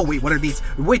classic. Oh wait, what are these?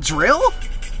 Wait, drill?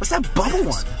 What's that bubble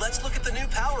one? Let's look at the new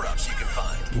power-ups you can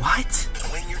find. What?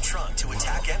 Swing your trunk to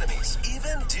attack enemies.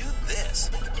 Even do this.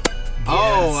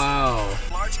 Oh Yes. wow.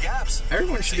 Large gaps.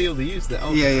 Everyone should be able to use that.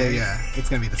 Oh, Yeah. It's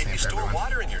gonna be the If same you for store everyone.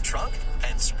 water in your trunk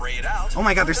and spray it out. Oh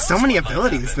my god, there's who so knows many what might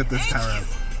abilities happen. with this Thank power-up.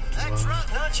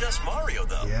 you. Not just Mario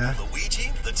though. Yeah.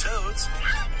 Luigi, the Toads,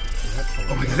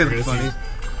 Oh my god, they look funny.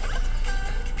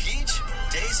 Peach,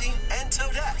 Daisy, and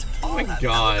Toadette. Oh my all have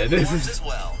God. element forms as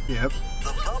well. Yep.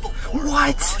 The bubble form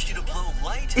What? allows you to blow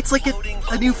light, It's like floating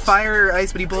a new bubbles fire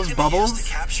ice, but he that blows can be used bubbles. to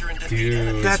capture and defeat Dude,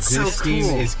 enemies. That's so this game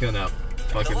cool. is gonna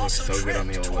fucking They'll look also so good on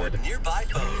the drift toward OLED. nearby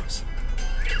foes.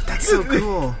 That's so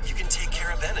cool. You can take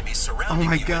care of enemies Oh surrounding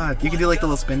my you in god, you can one do like the go.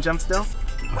 little spin jump still?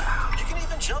 Wow. You can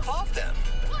even jump off them,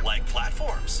 like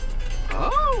platforms.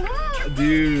 Oh wow,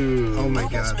 dude. Oh my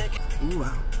Bubbles god. make- Ooh,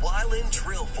 wow. While in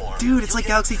drill form, Dude, it's you'll like get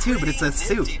Galaxy 2, but it's a pretty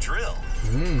suit. nifty Drill.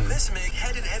 This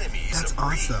make-headed enemies That's a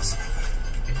breeze. awesome.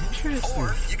 Interesting.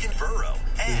 Or you can burrow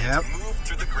and Yep. move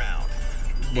through the ground.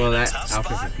 Well, In a that tough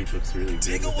outfit spot, for Peach looks really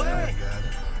dig good with Oh that. away. my god.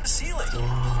 Ceiling.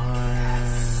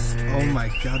 Oh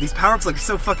my god, these power-ups look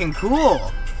so fucking cool.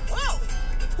 Whoa!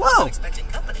 Whoa. Unexpected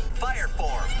company. Fire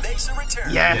form makes a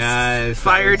return. Yes. Yes.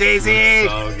 Fire that Daisy.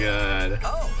 looks So good.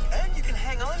 Oh, and you can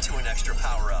hang on to an extra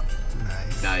power-up.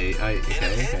 Nice. In In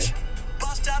a pinch, okay.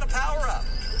 bust out a power-up.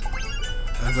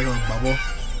 That's like a little bubble.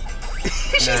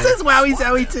 she Nice. says wowie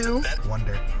zowie too.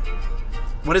 Wonder.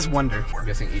 What is wonder? I'm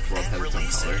guessing each world And has its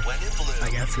release own it color. when in blue. I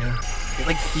guess, yeah. It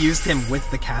like fused him with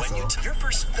the When castle. your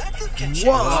perspective can change.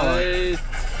 Whoa. What?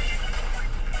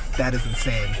 That is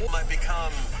insane. You might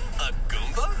become a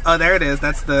Goomba Oh, there it is.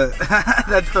 That's the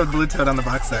that's the blue toad on the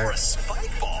box or art. a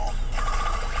spike ball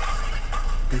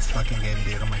This fucking game,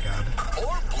 dude. Oh my god.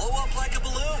 or blow up like a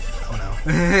balloon. Oh no.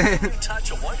 When you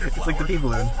touch a wonder It's like the flower, people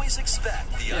balloon. always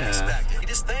expect the Yeah. unexpected. It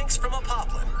is thanks from a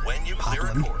poplin when you clear a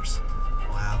Poplin? course.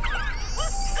 Wow.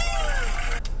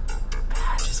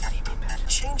 Badges, what do you mean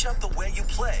badges? Change up the way you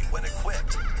play when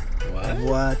equipped. What?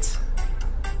 What?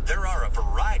 There are a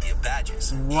variety of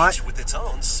badges, What? each with its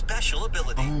own special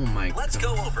ability. Oh my Let's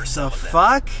God. go over The some of them.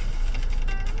 fuck?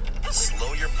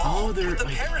 Slow your fall Oh, they're with the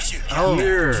like- parachute Oh, jump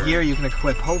badge. gear you can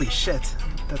equip. Holy shit.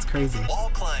 That's crazy. Wall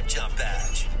climb jump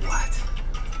badge. What?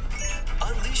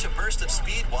 Unleash a burst of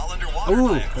speed while underwater Ooh,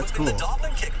 by that's equipping the cool.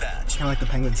 dolphin kick badge. Kind of like the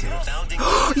penguin suit. Sounding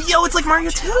Yo, it's like Mario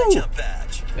 2! jump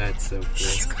badge. That's so cool.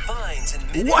 Shoot vines in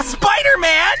mid What?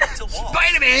 Spider-Man? to walls.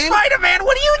 Spider-Man? Spider-Man,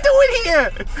 what are you doing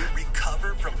here?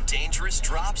 Recover from dangerous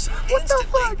drops What the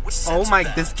instantly fuck? with Oh sensor my,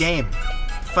 badge. this game.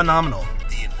 Phenomenal.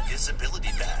 The invisibility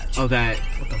badge. Oh, that.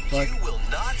 What the fuck? You will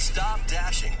not stop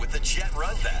dashing with the jet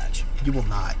run badge. You will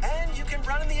not. And you can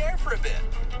run in the air for a bit.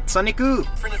 Sonic-oo.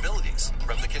 Different abilities,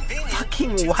 from the convenient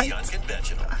Fucking to what? the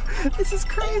unconventional. This is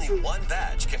Only crazy. one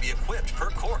badge can be equipped per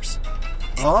course.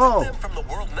 Equip Oh. them from the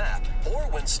world map, or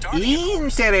when starting a course.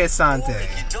 Or Interesante.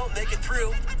 if you don't make it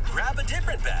through, grab a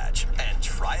different badge and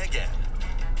try again.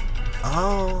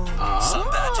 Oh. Some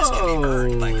badges can be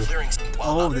earned by clearing,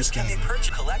 while Oh, others this can game. be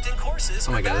purchased collecting courses.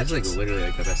 Oh my or god, this is badges. like literally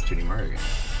like the best 2D Mario game.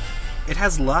 It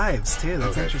has lives, too.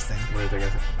 That's Okay. interesting. What is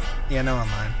there? Yeah, no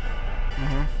online.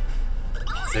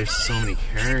 There's so many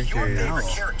Your favorite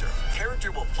characters.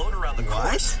 character will float around the What?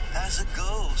 course as a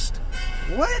ghost.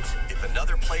 What? If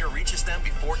another player reaches them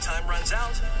before time runs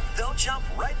out, they'll jump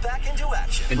right back into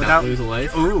action. And Without- not lose a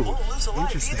life? Ooh, Won't lose a life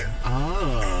interesting. either.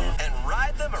 Oh. And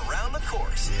ride them around the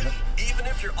course. Yep. Even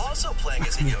if you're also playing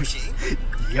as a Yoshi,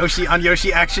 Yoshi on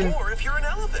Yoshi action. or if you're an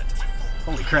elephant.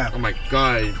 Holy crap. Oh my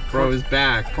god, bro is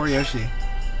back. Poor Yoshi.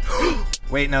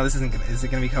 Wait, no, this isn't gonna. Is it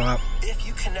gonna be co-op? If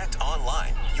you connect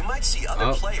online, you might see other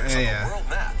Oh, players on yeah. the world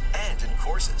map and in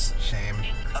courses, Shame.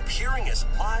 appearing as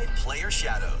live player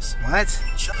shadows. What?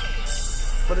 Ju-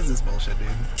 What is this bullshit, dude?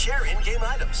 Share in-game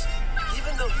items.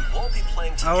 Even though you won't be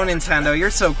playing together. Oh, Nintendo,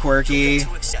 you're so quirky.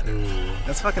 to accept it. Ooh.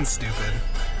 That's fucking stupid.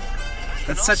 You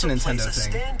That's can such an also Nintendo place a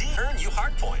thing. standee, earn you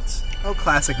heart points. Oh,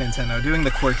 classic Nintendo, doing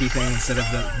the quirky thing instead of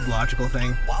the logical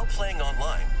thing. While playing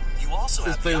online, you also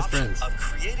Just have play the with option friends. of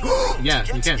creating a room Yeah, to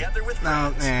you get can. together with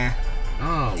No, friends. eh.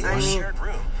 Oh, In what? a mean- shared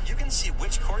room, you can see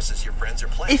which courses your friends are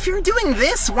playing. If you're doing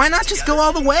this, why not just go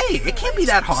all the way? It can't be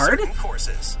that hard. Certain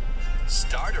courses.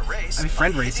 Start a race. I mean,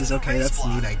 friend by races, hitting the okay, race that's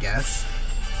block. neat, I guess.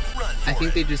 Run I for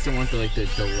think it. they just don't want the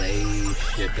delay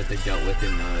shit that they dealt with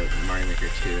in Mario Maker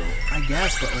 2. I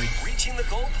guess, but like, Reaching the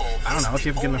goal pole. I don't know, if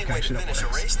you have a good enough connection, it finish a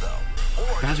works. race, though.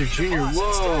 Or Bowser you Jr., can pause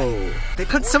whoa! they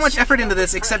put so much effort into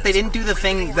this, except they didn't do the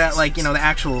thing that, like, you know, the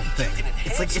actual thing. instead. You can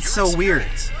It's like, enhance it's your so weird.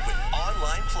 experience with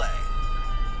online play.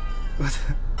 What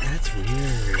That's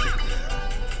weird.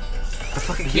 the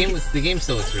fucking The game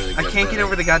still looks really I good. can't but, get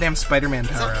over the goddamn Spider-Man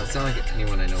It's power not, up. it's not like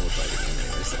anyone I know will play the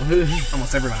game anyway, so.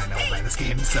 Almost everyone I know will play this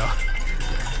game, so.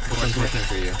 It's unfortunate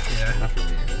for you. Yeah. Not for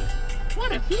me.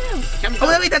 What a view!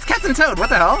 Oh, wait, that's Captain Toad. What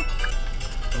the hell?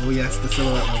 Oh, yes, the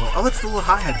silhouette level. Oh, it's the little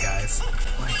hothead guys.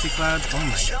 Mighty Clouds. Oh, my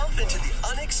God. Jump into the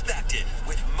unexpected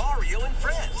with Mario and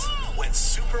friends. When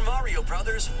Super Mario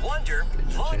Brothers Wonder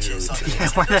launches on the Yeah,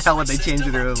 why the Nintendo hell would they Switch change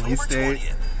system the release October date?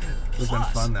 20th. Would've been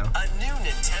Plus, fun, though. A new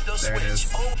Nintendo There it Switch.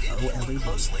 is. Oh, if you LED. look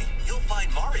closely, you'll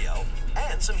find Mario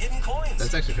and some hidden coins.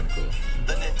 That's actually kind of cool.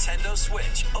 The Nintendo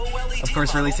Switch OLED Of course,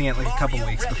 model releasing it like a couple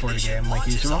Mario weeks before the Red game, like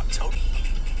launches usual. October.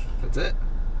 That's it?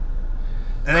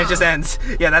 And it just ends.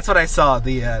 Yeah, that's what I saw.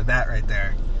 The that right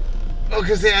there. Oh,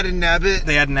 because they added Nabbit?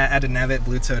 They added Nabbit,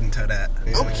 Blue Toad, and Toadette.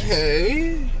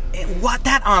 Okay. What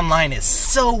that online is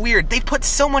so weird. They put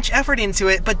so much effort into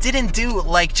it, but didn't do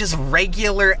like just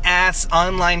regular ass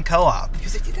online co-op.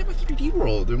 Because they did that with 3D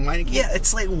World. And why can't Yeah,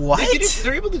 it's like what?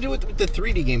 They're able to do it with the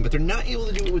 3D game, but they're not able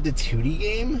to do it with the 2D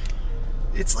game.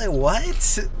 It's like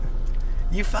what?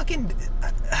 You fucking.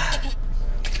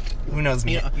 Who knows?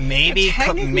 You know, maybe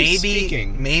technically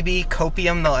speaking- maybe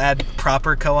Copium. They'll add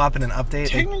proper co-op in an update.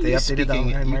 Technically They updated speaking, the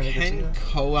online you Mario Maker can 2.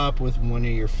 co-op with one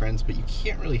of your friends, but you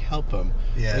can't really help them.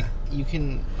 Yeah. Like, you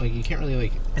can't really,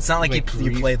 like... It's not like you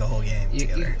grief- play the whole game You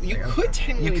together. could Like,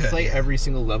 technically you could, play yeah. every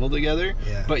single level together,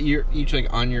 Yeah. but you're each,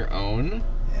 like, on your own,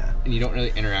 Yeah. and you don't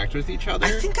really interact with each other.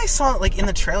 I think I saw like in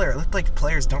the trailer. It looked like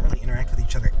players don't really interact with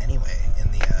each other anyway.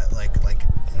 In the like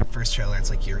in the first trailer, it's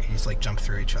like you just like jump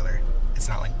through each other. It's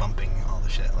not like bumping all the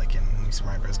shit like in New Super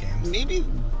Mario Bros. Games. Maybe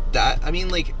that... I mean,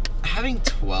 like, having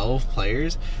 12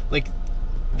 players, like,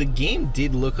 the game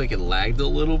did look like it lagged a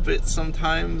little bit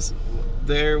sometimes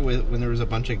there when there was a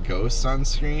bunch of ghosts on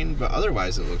screen, but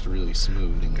otherwise it looked really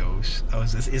smooth and Ghost. Oh,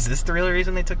 is this the real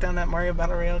reason they took down that Mario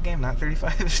Battle Royale game? Not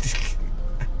 35.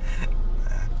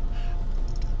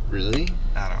 Really?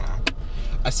 I don't know.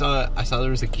 I saw there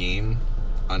was a game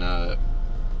on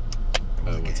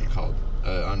what's it called?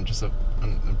 On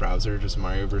a browser, just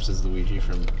Mario versus Luigi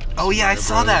from. Oh yeah, Mario I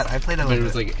saw Bros. that. I played it. But it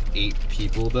was like 8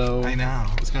 people though. I know.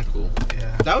 It's kind of cool.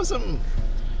 Yeah. That was some.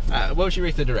 What would you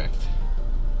rate the direct?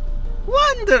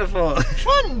 Wonderful.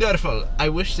 Wonderful. I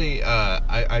wish they.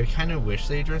 I kind of wish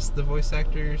they addressed the voice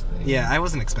actors thing. Yeah, I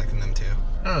wasn't expecting them to.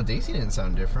 I don't know. Daisy didn't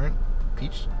sound different.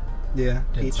 Peach. Yeah,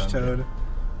 Didn't Peach, sound Toad. good.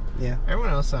 Yeah. Everyone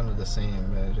else sounded the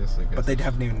same, but just like. But they'd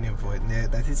have new voice.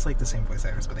 That is like the same voice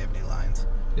actors, but they have new lines.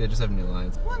 They just have new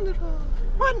lines. Wonderful.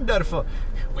 Wonderful.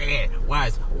 Where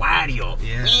was Wario?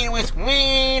 Yeah. Where was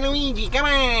Luigi? Come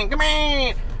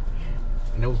on.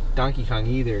 No Donkey Kong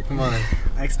either. Come on.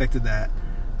 I expected that.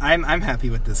 I'm happy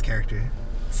with this character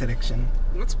selection,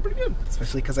 That's pretty good.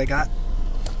 especially because I got.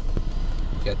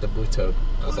 Got the blue toad.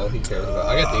 That's all he cares about.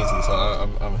 I got Daisy,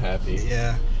 so I'm happy.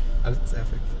 Yeah. It's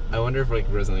epic. I wonder if like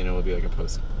Rosalina will be like a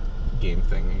post game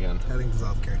thing again. I think there's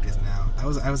all the characters now. I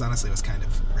was honestly kind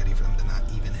of ready for them to not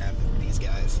even have these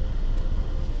guys.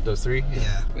 Those 3?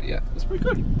 Yeah. But yeah, it's pretty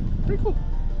good. Pretty cool.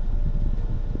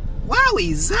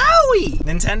 Wowie zowie!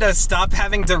 Nintendo, stop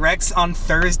having directs on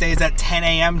Thursdays at 10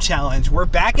 a.m. challenge. We're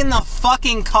back in the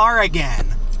fucking car again.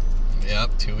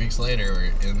 Yep, 2 weeks later,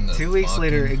 we're in the 2 weeks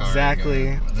later, fucking car exactly.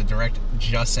 again. The direct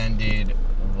just ended,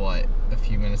 what, a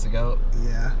few minutes ago?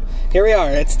 Yeah. Here we are.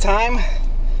 It's time.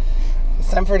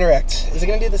 It's time for a direct. Is it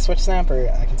going to do the Switch Snap, or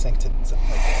I can sync to something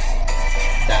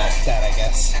like that, I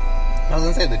guess. I was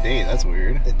gonna say the date, that's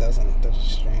weird. It doesn't. That's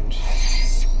strange.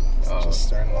 It's just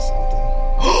starting with something.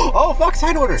 Oh, fuck,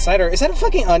 side order! Side order. Is that a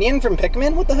fucking onion from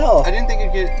Pikmin? What the hell? I didn't think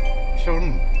it'd get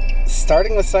shown.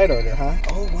 Starting with side order, huh?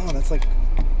 Oh, wow. That's like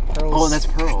Pearl's. Oh, that's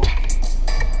Pearl.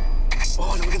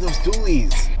 Oh, look at those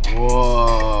dualies.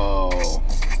 Whoa.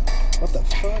 What the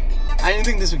fuck? I didn't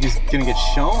think this was gonna get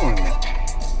shown.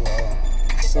 Whoa.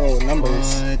 So,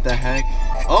 numbers. What the heck?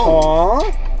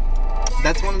 Oh, Aww.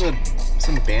 that's one of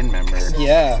some band member.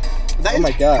 Yeah. That Oh is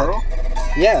my god. Pearl?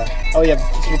 Yeah. Oh yeah.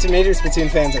 Major Splatoon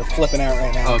fans are flipping out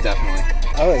right now. Oh, definitely.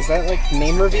 Oh, is that like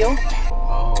name reveal?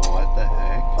 Oh, what the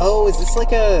heck? Oh, is this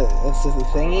like a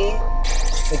thingy?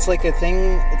 It's like a thing.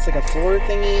 It's like a floor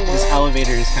thingy. This world?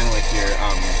 elevator is kind of like your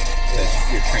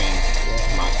your train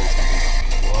mod or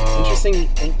something. Whoa. Interesting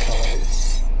ink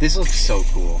colors. This looks so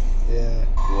cool. Yeah.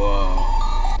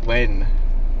 Whoa. When?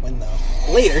 When though?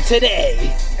 Later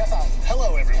today.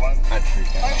 Hello, everyone. I'd freak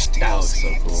out. That looks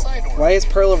so cool. Why is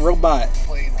Pearl a robot?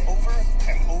 Played over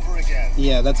and over again.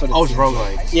 Yeah, that's what it Oh, it's seems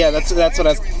roguelike. like. Yeah, that's what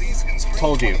I was.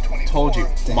 Told you.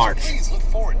 March. Please look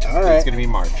forward to All It's right. gonna be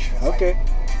March. Okay.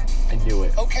 I knew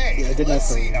it. Okay, Yeah, I did let's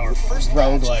know see some our first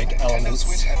roguelike match of Nintendo elements.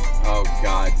 Switch have Oh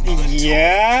god.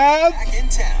 Yep. Back in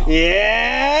town.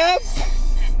 Yep.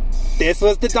 This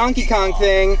was the Donkey Kong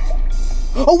thing.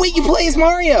 Oh wait, you play as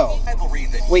Mario. Rivalry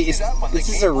that Wait, heated up on the this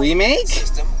is Game a Boy remake?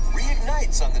 system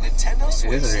reignites on the Nintendo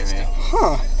Switch It is a system. remake.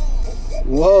 Huh.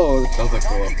 Whoa. Those look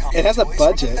cool. Donkey Kong It has a toys from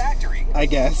the budget. factory, I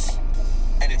guess.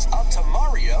 and it's up to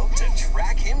Mario to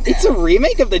track him down. It's a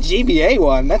remake of the GBA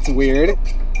one. That's weird.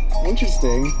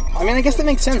 Interesting. I mean, I guess that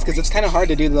makes sense because it's kind of hard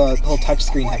to do the whole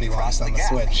touchscreen heavy ones on the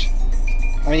Switch.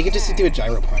 I mean, you could just do a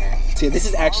gyro pointer. See, this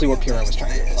is actually what Pura was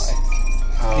trying to imply.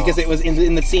 Oh. Because it was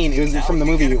in the scene, it was from the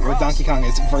movie where Donkey Kong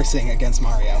is versing against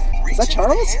Mario. Is that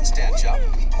Charles? Handstand jump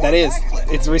or That is.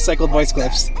 backflip. It's recycled voice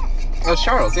clips. Oh, it's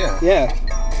Charles, yeah. Yeah.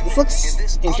 This looks In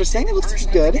this interesting. It updated looks version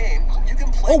of good. the game, you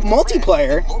can play Oh, with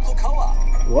multiplayer. friends at local co-op.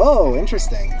 Whoa,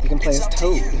 interesting. You can play It's as up to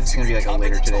Toad. you It's gonna be like a cover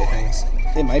later the today toys. thing.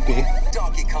 It might be.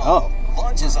 Donkey Kong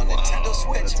launches on Nintendo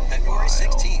Switch February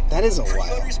 16th. That is a while.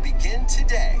 Pre-orders begin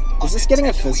today. on Is this getting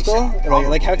a Nintendo physical? eShop.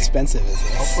 Like how expensive is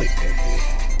this? Hopefully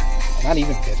 50. Not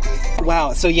even 50.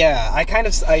 Wow, so yeah,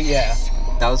 yeah.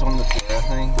 That was one of the Pura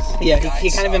things. Yeah, he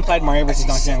kind of implied Mario vs.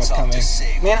 Donkey Kong was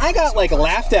coming. Man, I got like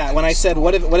laughed at when I said,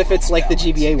 what if it's like the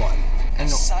GBA one? And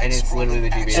it's literally the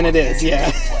GBA. And it is,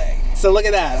 yeah. So look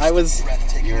at that. I was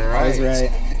You were I right. was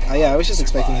right. Yeah, I was just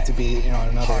expecting it to be,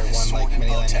 another one like Mini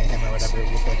Land Mayhem or whatever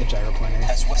with like a gyro pointer.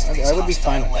 I would be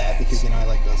fine with that because I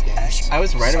like those games. I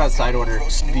was right about Side Order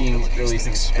being released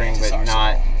in spring, but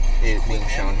not it being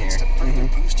shown here. Yeah.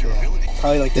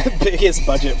 Probably like the biggest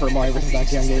budget for Mario vs.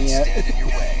 Donkey Kong game yet.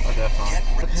 Oh,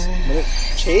 definitely.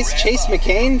 Chase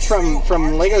McCain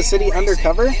from Lego City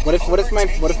Undercover. What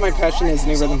if my passion is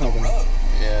New Rhythm Heaven?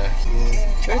 Yeah.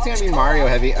 But it's gonna be Mario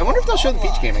heavy. I wonder if they'll show the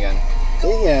Peach game again.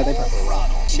 Yeah, they probably will.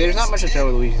 There's not much to show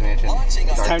with Luigi's Mansion.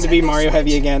 It's time to be Mario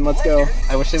heavy again. Let's go.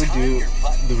 I wish they would do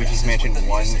Luigi's Mansion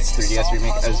 1's 3DS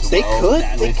remake as well. They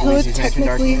could with Luigi's Mansion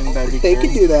Dark technically. Moon. That'd be They good.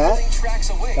 could do that.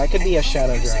 That could be a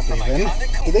shadow drop even.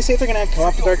 Did they say if they're gonna add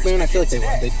co-op to Dark Moon? I feel like they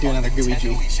would. They'd do another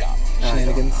Luigi.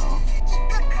 shenanigans.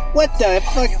 What the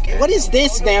fuck? What is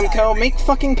this, Namco? Make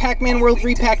fucking Pac-Man World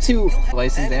Repack 2.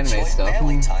 Licensed anime stuff.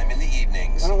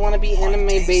 I don't want to be anime,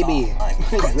 baby.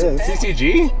 What is this?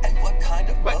 CCG?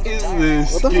 What is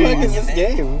this? What the fuck is this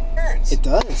game? It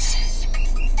does.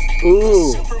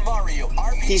 Ooh.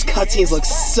 These cutscenes look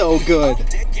so good.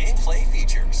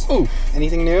 Ooh.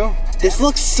 Anything new? This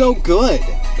looks so good.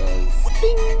 It does.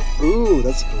 Ooh,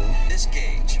 that's cool.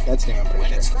 That's new, I'm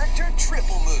pretty sure.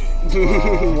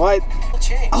 What?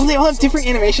 Oh, they all have different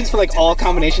animations for like all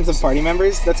combinations of party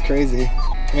members? That's crazy.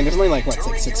 I mean, there's only like, what,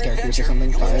 six characters or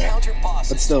something? 5.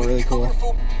 But still really cool.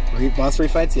 Boss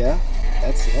refights, yeah.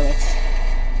 That's...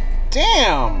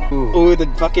 Damn! Ooh, the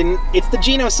fucking... It's the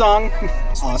Geno song!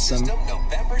 Awesome.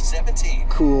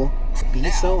 Cool. Be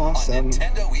so awesome.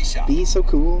 Be so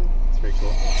cool. It's pretty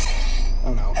cool.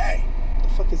 Oh no. What the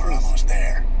fuck is this?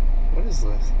 What is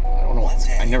this? I don't know.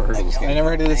 I never heard of this game. I never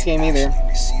heard of this game either.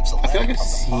 I feel like I've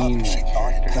seen that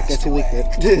character. That guess who leaked it.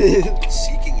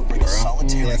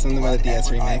 Yeah, something about a DS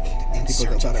remake. And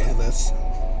people thought it was this.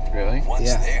 Really?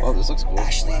 Yeah. Well, this looks cool. Wow.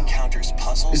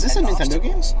 Is this a Nintendo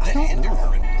game? I don't know.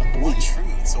 I believe.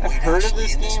 I've heard of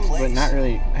this game, but not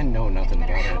really. I know nothing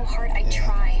about it.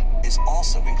 Yeah. Is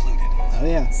also included. Oh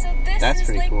yeah. That's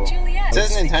pretty cool. It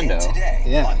says Nintendo.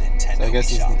 Yeah. So I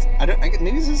guess it's,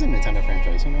 maybe this is a Nintendo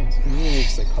franchise. Who knows? Maybe they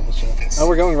just like publish it. Oh,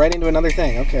 we're going right into another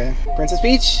thing. Okay. Princess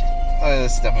Peach. Oh,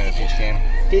 this is definitely a Peach game.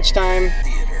 Peach time.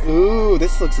 Ooh,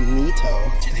 this looks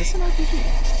neato. Is this an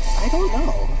RPG? I don't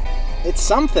know. It's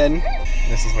something.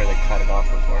 This is where they cut it off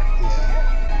before.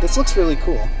 Yeah. This looks really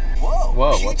cool.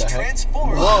 Whoa, what the heck?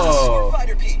 Whoa.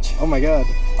 Oh my god.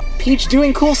 Peach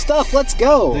doing cool stuff. Let's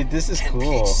go. Dude, this is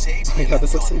cool. Oh my god,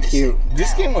 this looks so cute.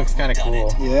 This game looks kind of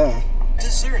cool. Yeah.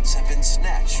 Desserts have been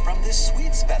snatched from this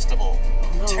sweets festival.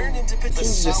 Turned into This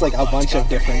is just like a bunch of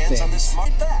different things.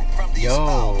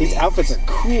 Yo. These outfits are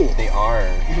cool. They are.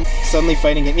 Suddenly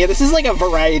fighting game. Yeah, this is like a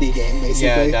variety game, basically.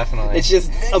 Yeah, definitely. It's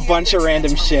just a bunch of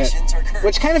random shit.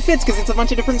 Which kind of fits because it's a bunch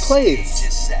of different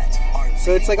plays.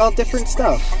 So it's like all different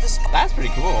stuff. That's pretty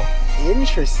cool.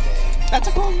 Interesting. That's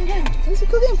a cool game. That's a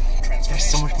cool game. There's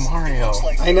so much Mario.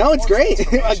 I know, it's great.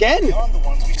 Again.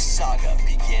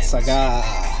 Saga.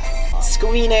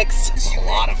 Squeenix. A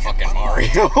lot of fucking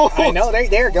Mario. I know,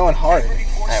 they're going hard.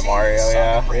 At Mario,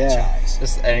 yeah. Yeah.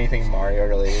 Just anything Mario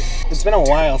related. It's been a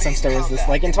while since there was this.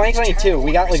 Like in 2022,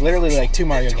 we got like literally like 2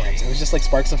 Mario games. It was just like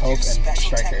Sparks of Hope and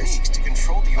Strikers.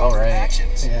 Oh, right.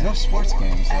 Yeah. No sports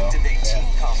games, though. Yeah.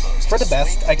 For the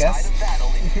best, I guess.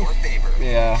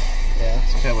 Yeah. Yeah.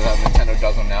 Especially with how Nintendo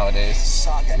does them nowadays.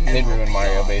 They'd ruin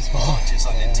Mario Baseball.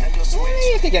 Well,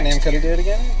 you have to get Namco to do it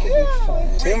again. It could be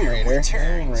fun. Tomb Raider.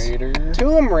 Tomb Raider.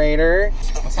 Tomb Raider.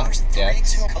 That's not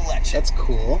Dex. That's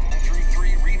cool.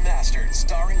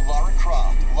 Starring Lara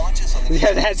Croft launches on the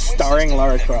Yeah, that's starring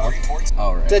Lara Croft.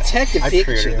 Oh, right. Detective I Pikachu.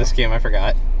 pre-ordered this game, I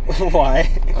forgot. Why?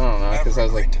 I don't know, because I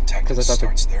was like, because I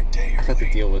thought the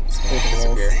deal with this game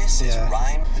would disappear.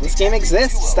 Yeah. This game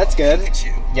exists. That's good.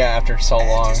 Yeah, after so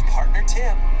long.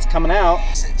 It's coming out.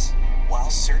 While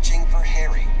searching for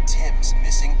Harry, Tim's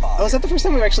missing father. Oh, is that the first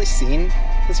time we've actually seen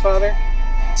his father?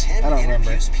 Tim I don't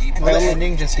remember. Will the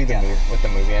ending just be what the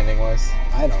movie ending was?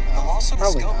 I don't know.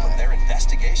 Probably not.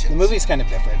 The movie's kind of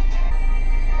different.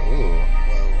 Ooh.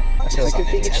 Whoa. Detective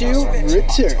Pikachu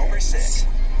returns.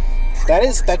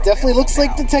 That definitely looks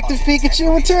like Detective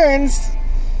Pikachu returns.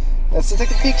 That's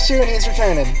Detective Pikachu and he's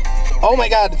returning. Oh my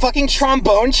god, fucking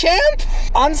Trombone Champ?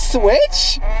 On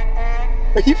Switch?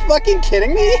 Are you fucking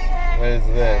kidding me? What is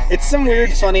this? It's some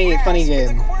weird, funny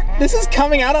game. This is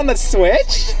coming out on the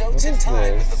Switch? What is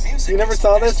this? You never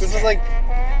saw this? This was like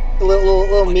a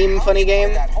little meme funny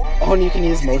game. Oh, and you can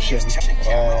use motion.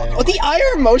 Oh, the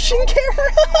IR motion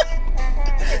camera?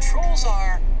 The controls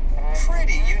are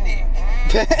pretty unique.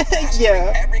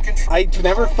 Yeah. I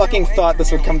never fucking thought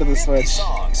this would come to the Switch.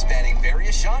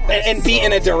 And be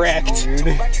in a direct.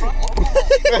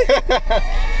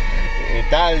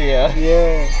 Italia.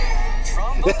 Yeah.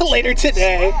 Later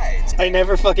today. I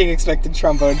never fucking expected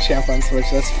Trombone Champ on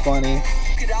Switch. That's funny.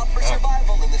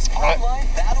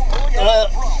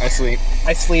 I sleep.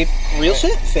 I sleep. Real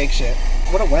shit? Fake shit.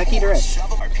 What a wacky direct.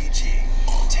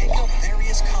 Take up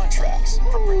various contracts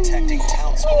for protecting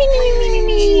townsfolk,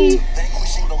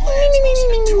 vanquishing the land's most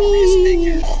notorious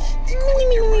figures,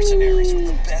 equip your mercenaries with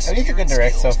the best I think it's a good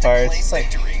direct so far. It's just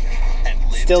like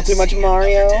still too much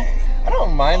Mario. I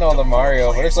don't mind all the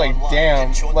Mario, but it's like,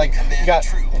 damn, like, you got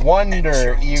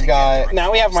Wonder, you got...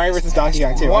 Now we have Mario vs. Donkey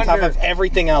Kong, too, on top of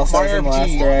everything else that was in the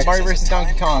last direct. Mario vs.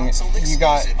 Donkey Kong, you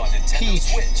got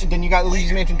Peach, then you got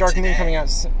Luigi's Mansion Dark Moon coming out at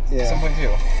some point,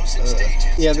 too.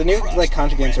 Yeah, the new, like,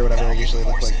 Contra games or whatever usually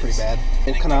look, like, pretty bad.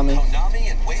 And Konami.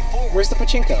 Where's the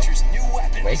Pachinko?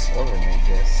 Way Forward made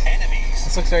this.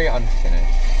 This looks very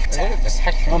unfinished. Look at the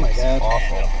texture. Oh my god.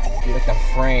 Awful. Look at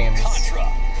the frames.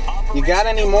 You got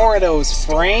any more of those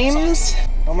frames?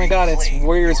 Oh my god, it's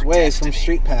Warrior's Way from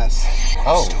Street Pass.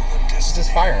 Oh, this is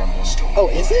Fire Emblem. Oh,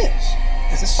 is it?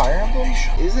 Is this Fire Emblem?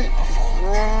 Is it?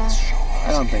 I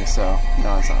don't think so.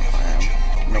 No, it's not Fire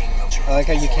Emblem. Nope. I like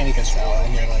how you can't even tell,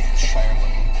 and you're like, the Fire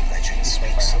Emblem.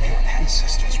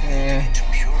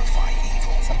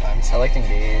 Sometimes. I liked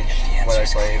Engage, what I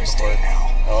played before.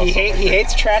 He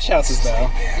hates trash houses, though.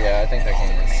 Yeah, I think that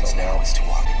game is so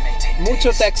bad.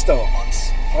 Mucho texto.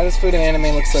 Why does food and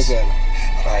anime look so good?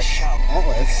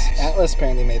 Atlas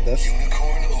apparently made this.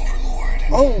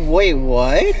 Oh, wait,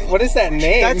 what? What is that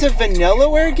name? That's a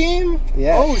Vanillaware game?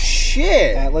 Yeah. Oh,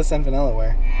 shit. Atlas and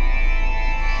Vanillaware.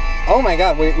 Oh my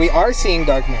god, we are seeing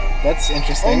Dark Moon. That's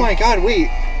interesting. Oh my god, wait.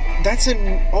 That's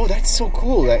so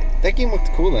cool. That game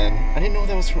looked cool then. I didn't know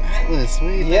that was from Atlas.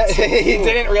 Wait, yeah, so cool. You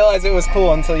didn't realize it was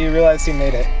cool until you realized who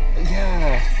made it.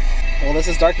 Yeah. Well, this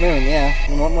is Dark Moon, yeah. I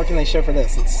mean, what more can they show for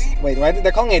this? Wait, why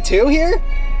they're calling it 2 here?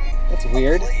 That's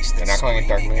weird. They're not calling it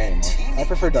Dark Moon anymore. I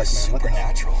prefer Dark Moon. What the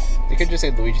hell? They could just say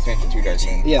Luigi's Mansion 2 Dark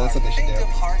Moon. Yeah, that's what they should do.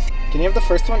 Can you have the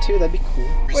first one too? That'd be cool.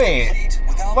 Wait,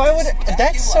 why would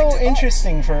that's so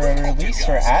interesting for a release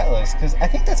for Atlas? Because I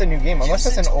think that's a new game, unless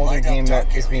that's an older game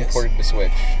that is being ported to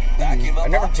Switch. I've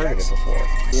never heard of it before.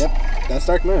 Yep, that's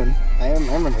Dark Moon. I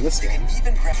remember this game.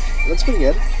 It looks pretty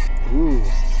good. Ooh.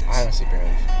 I honestly barely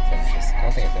finished this. I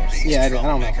don't think I finished this. Yeah, I don't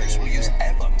know if I did either.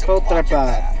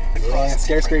 Potrapa. Yeah,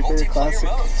 Scare Scraper, classic.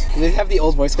 Do they have the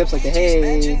old voice clips like the hey?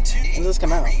 When does this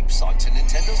come out? That's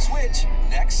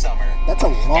a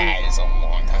That is a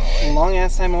long time away. long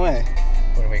ass time away.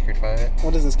 Wind Waker Twilight.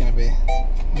 What is this gonna be?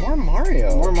 More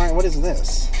Mario. More Mario. What is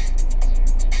this?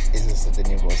 Is this the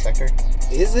new voice actor?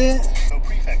 Is it?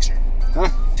 Prefecture. Huh?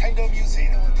 Nintendo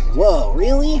Museum. Whoa,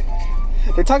 really?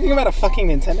 They're talking about a fucking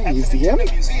Nintendo museum?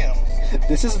 Museum.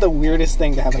 This is the weirdest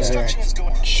thing to happen in a direct.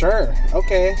 Sure.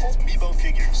 Okay. Amiibo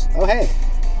figures. Oh hey.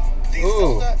 These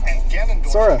Ooh. Zelda and Ganondorf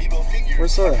Sora. Amiibo figures.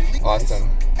 Where's Sora? Awesome.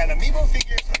 And Amiibo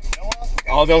figures of Noah.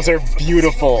 Oh, those are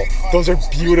beautiful. Those are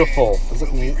beautiful. Those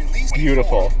look neat.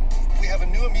 Beautiful. We have a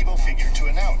new Amiibo figure to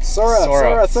announce. Sora.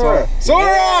 Sora.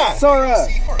 Yeah, Sora.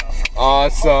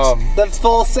 Awesome. The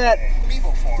full set.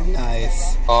 Amiibo form.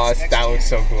 Nice. That looks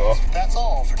so cool. That's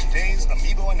all for today's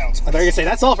Amiibo I announcement. thought you were gonna say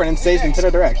that's all for today's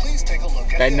Nintendo Direct. Please take a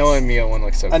look at That this. Noah Mio one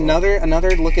looks so cool.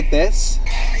 Another look at this.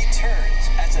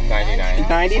 99.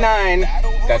 99.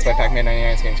 That's why Pac-Man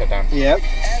 99 is getting shut down. Yep.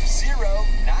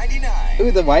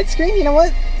 Ooh, the widescreen? You know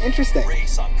what? Interesting.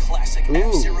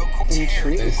 Ooh,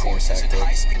 intriguing. This seems hectic.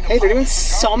 Hey, they're doing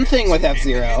something with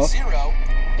F-Zero.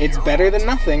 It's better than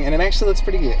nothing, and it actually looks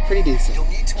pretty good, pretty decent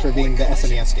for being the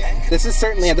SNES game. This is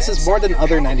certainly, this is more than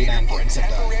other 99 games have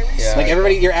done. Yeah, Like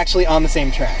everybody, you're actually on the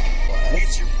same track.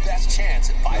 What?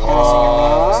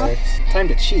 What? Time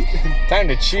to cheat. Time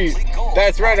to cheat.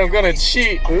 That's right, I'm gonna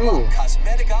cheat. Ooh,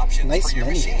 nice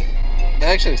menu. That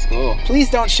actually looks cool. Please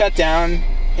don't shut down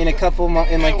in a couple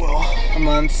a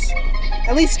months.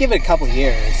 At least give it a couple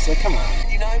years. Like, come on.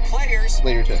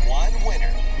 Later today.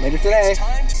 Later today.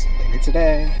 Later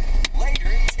today.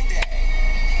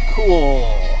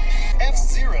 Cool.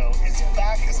 F-Zero is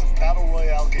back as a battle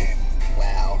royale game.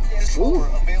 Wow. This Ooh.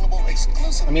 rover available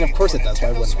exclusively. I mean, of course it does.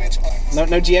 Why for wouldn't Nintendo it? Switch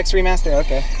No GX remaster.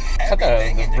 Okay. Cut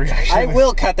that out of the reaction. I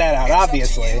will cut that out.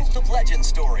 Obviously.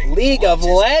 League of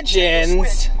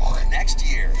Legends. Next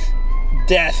year.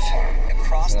 Death.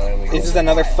 This is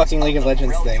another fucking League of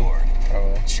Legends thing.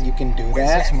 Probably. You can do This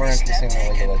that. looks more interesting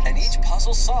than League of And Legends. each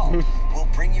puzzle solved will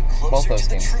bring you Both closer those to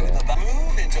the games truth do. about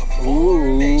move into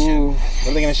Ooh. What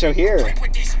are they gonna show here?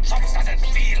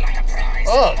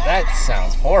 Oh, that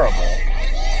sounds horrible.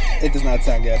 It does not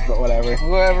sound good, but whatever.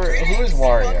 Who is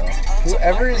Wario?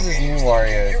 Whoever is this new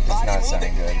Wario does not sound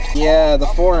good. Yeah, the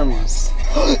forms.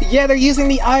 Yeah, they're using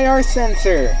the IR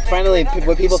sensor. Finally,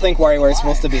 what people think WarioWare is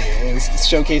supposed to be is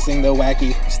showcasing the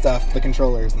wacky stuff, the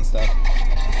controllers and stuff.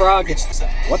 Frog.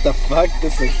 What the fuck?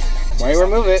 This is WarioWare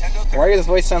move it. Wario's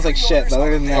voice sounds like shit, but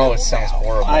other than that, Oh, it sounds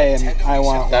horrible. I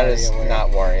want That is WarioWare.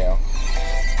 not Wario.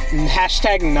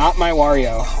 Hashtag not my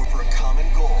Wario. Over a common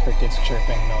goal. Crickets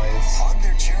chirping noise. On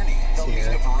their journey, they'll meet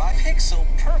a pixel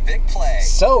perfect play.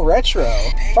 So retro.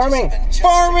 Farming.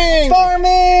 Farming!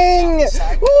 Farming!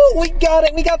 Woo, we got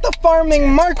it. We got the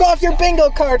farming. Mark off your bingo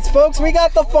cards, folks. We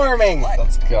got the farming.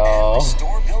 Let's go.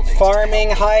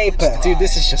 Farming hype. Dude,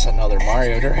 this is just another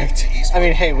Mario Direct. I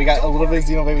mean, hey, we got a little bit of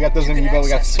Xenoblade, we got those Amiibo, we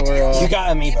got Sora. You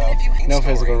got Amiibo. No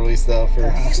physical release though for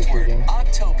the future game.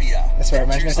 That's right,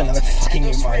 imagine there's another fucking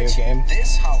new Mario game.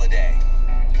 This holiday.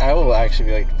 I will actually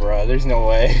be like, bruh, there's no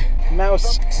way.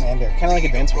 Mouse Commander, kind of like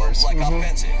Advance Wars. Like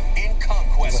offensive in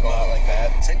conquest Look a lot like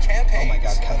that. Oh my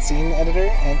god, cutscene editor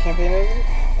and campaign editor.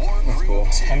 That's cool.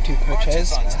 Time to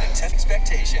purchase.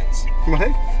 Expectations.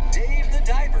 What? Dave the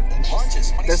Diver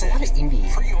launches There's a lot of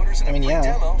indie. pre-orders and I mean, yeah,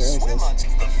 demo. there is Swim this. onto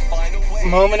the final wave.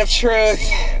 Moment of truth.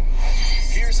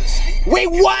 Here's a sneak Wait,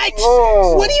 what?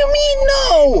 Whoa. What do you mean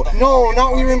no? No,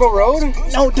 not Wii Rainbow Road?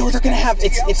 No, those are gonna have,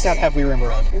 it's gotta have Wii Rainbow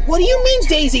Road. What do you mean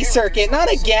Daisy Circuit?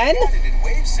 Not again? in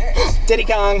wave 6. Diddy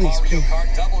Kong. Mario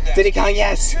Kart Double Dash. Diddy Kong,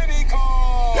 yes. Diddy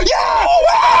Kong. Yeah!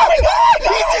 Oh my god!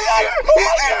 He's here! Oh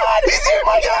my god! He's here! Oh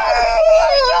my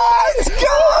god! Let's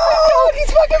go!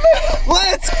 He's fucking there!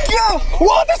 Let's go!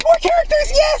 Whoa, there's more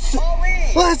characters! Yes!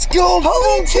 Pauline. Let's go!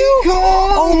 Pauline Funky too!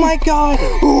 Kong! Oh my god!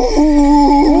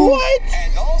 What?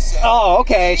 And also Oh,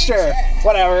 okay, sure.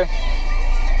 Whatever.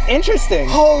 Interesting.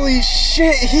 Holy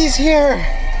shit, he's here!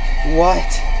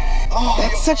 What? Oh,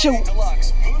 That's such a...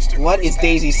 Deluxe Booster What is Pack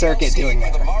Daisy Circuit DLC doing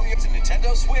for the there? Mario to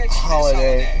Nintendo Switch this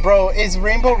holiday. Bro, is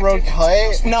Rainbow Road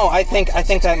cut? No, I think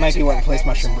that might be what replaced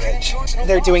Mushroom Bridge.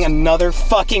 They're doing another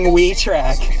fucking Wii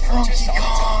track. Funky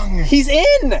Kong! He's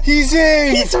in! He's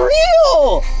in! He's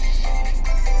real!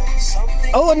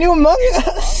 Oh, a new Among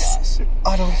Us!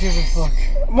 I don't give a fuck.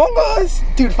 Among Us!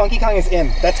 Dude, Funky Kong is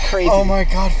in. That's crazy. Oh my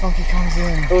god, Funky Kong's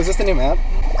in. Oh, is this the new map?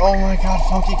 Oh my god,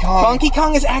 Funky Kong. Funky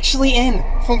Kong is actually in.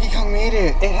 Funky Kong made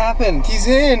it. It happened. He's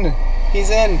in. He's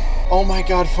in. Oh my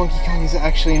god, Funky Kong is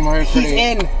actually in Mario Kart. He's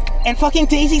in. And fucking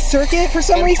Daisy Circuit for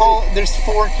some And reason? there's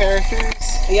 4 characters.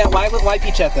 Yeah, why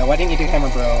Peachette though? Why didn't you do Hammer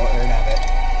Bro or Nabbit?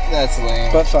 That's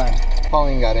lame. But fine.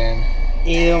 Pauline got in.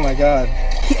 Oh my god.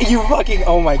 You fucking,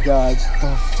 oh my god.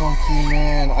 The funky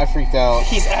man. I freaked out.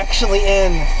 He's actually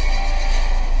in.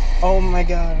 Oh my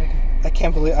god. I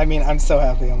can't believe, I mean, I'm so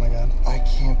happy, oh my god. I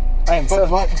can't. I am so,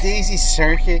 But Daisy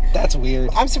Circuit. that's weird.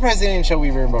 I'm surprised they didn't show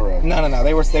Wii Rainbow Road. No,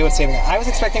 they were saving it. I was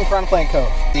expecting Piranha Plant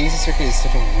Cove. Daisy Circuit is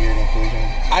such a weird inclusion.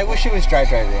 I wish it was Dry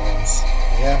Dry Ruins.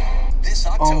 Yeah. This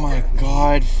October. Oh my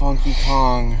god, Funky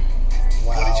Kong.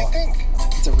 Wow. What did you think?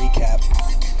 It's a recap.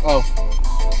 Oh.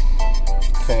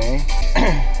 Okay.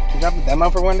 Can you drop the demo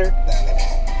for Wonder? Nah, they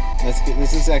won't. That's good.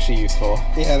 This is actually useful.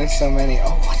 Yeah, there's so many. Oh,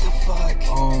 what the fuck?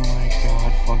 Oh my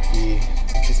god, Funky.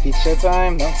 This Peach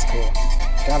Showtime? That's cool.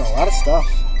 Got a lot of stuff.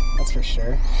 That's for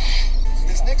sure.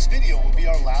 This next video will be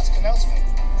our last announcement.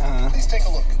 Please take a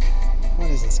look. What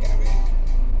is this gonna be?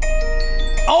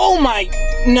 Oh my!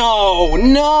 No!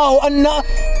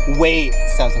 Wait.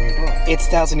 It's Thousand Year Door. It's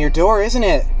Thousand Year Door, isn't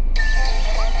it?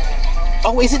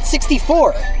 Oh, is it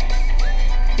 64?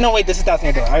 No, wait, this is Thousand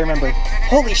Year Door. I remember.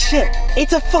 Holy shit!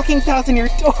 It's a fucking Thousand Year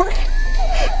Door.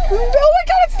 Oh my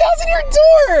god, it's Thousand Year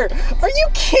Door! Are you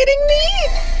kidding me?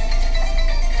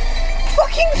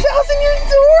 Fucking Thousand Year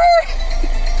Door!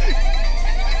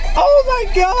 Oh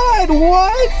my god,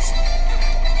 what?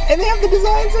 And they have the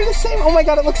designs are the same. Oh my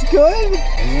god, it looks good.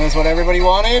 Isn't this what everybody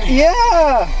wanted?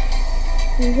 Yeah.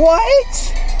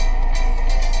 What?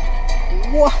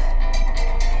 What?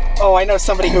 Oh, I know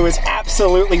somebody who is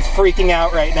absolutely freaking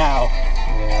out right now.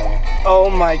 Yeah. Oh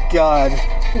my god.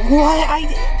 What?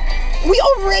 We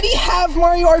already have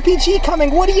Mario RPG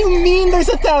coming. What do you mean there's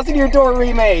a Thousand Year Door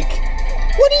remake?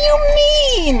 What do you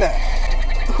mean?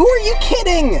 Who are you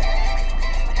kidding?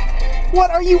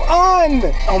 What are you on?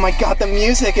 Oh my god, the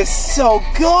music is so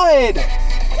good.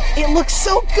 It looks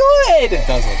so good. It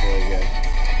does look really good.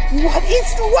 What?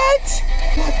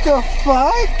 What the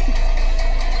fuck?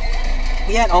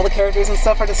 Yeah, and all the characters and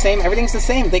stuff are the same. Everything's the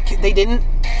same. They didn't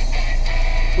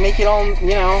make it all,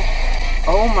 you know.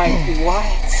 Oh my,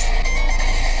 what?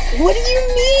 What do you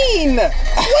mean?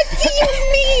 What do you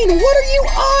mean? What are you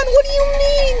on? What do you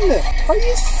mean? Are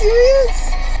you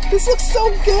serious? This looks so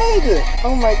good.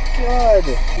 Oh my god.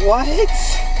 What?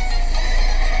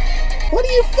 What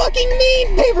do you fucking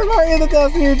mean, Paper Mario the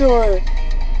Thousand Year Door?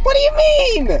 What do you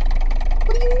mean?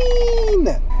 What do you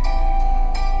mean?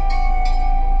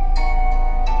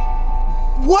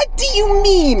 What do you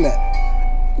mean?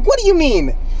 What do you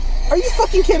mean? Are you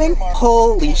fucking kidding?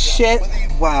 Holy shit.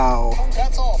 Wow.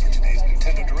 That's all for today's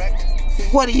Nintendo Direct.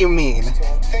 What do you mean? So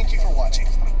thank you for watching.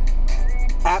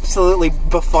 Absolutely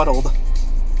befuddled.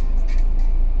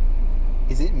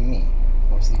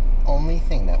 only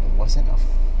thing that wasn't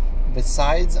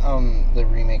besides the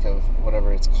remake of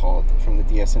whatever it's called from the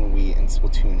DS and Wii and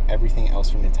Splatoon, everything else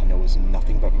from Nintendo was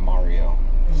nothing but Mario.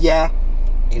 Yeah.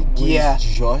 It was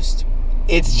just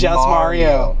It's just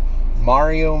Mario.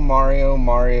 Mario.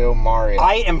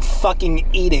 I am fucking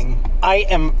eating.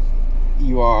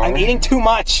 You are. I'm eating too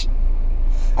much.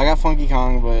 I got Funky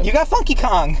Kong, but You got Funky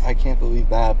Kong. I can't believe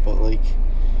that, but like,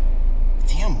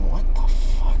 damn, what the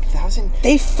fuck?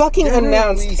 They fucking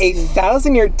announced a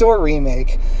 1,000-Year Door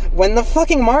remake when the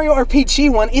fucking Mario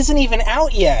RPG one isn't even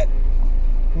out yet.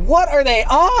 What are they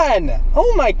on?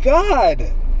 Oh my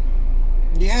god.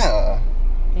 Yeah.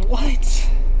 What?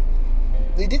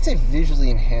 They did say visually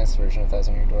enhanced version of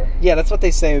 1,000-Year Door. Yeah, that's what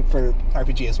they say for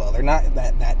RPG as well. They're not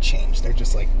that changed. They're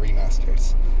just like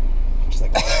remasters. Just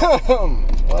like,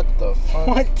 what the fuck?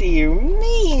 what do you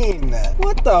mean?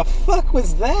 What the fuck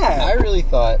was that? I really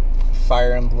thought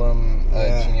Fire Emblem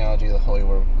Genealogy of the Holy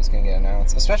War was going to get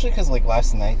announced. Especially because, like,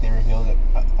 last night they revealed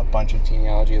a bunch of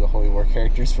Genealogy of the Holy War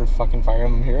characters for fucking Fire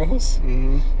Emblem Heroes.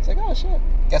 Mm-hmm. It's like, oh, shit.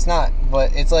 Guess not.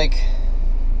 But it's like,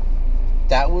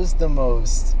 that was the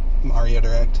most... Mario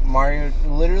Direct.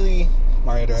 Literally...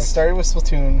 Mario Direct. Started with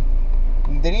Splatoon.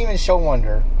 Didn't even show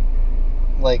Wonder.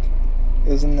 Like... It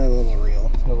was in the little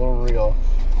reel.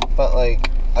 But,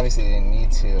 like, obviously they didn't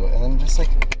need to. And then just,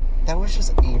 like... That was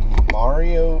just a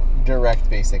Mario Direct,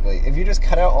 basically. If you just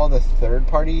cut out all the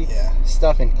third-party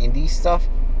stuff and indie stuff,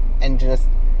 and just...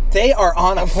 They are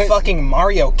on a fucking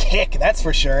Mario kick, that's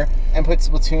for sure. And put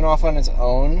Splatoon off on its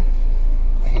own.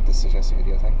 I hate this suggested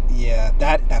video thing. Yeah,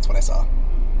 that's what I saw.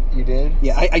 You did?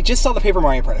 Yeah, I just saw the Paper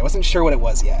Mario part. I wasn't sure what it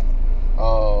was yet.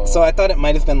 Oh. So I thought it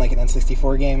might have been like an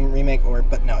N64 game remake,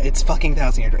 but no, it's fucking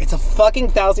 1,000-Year Door. It's a fucking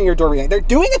 1,000-Year Door remake. They're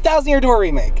doing a 1,000-Year Door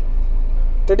remake.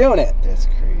 They're doing it. That's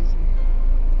crazy.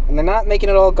 And they're not making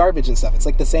it all garbage and stuff. It's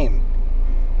like the same.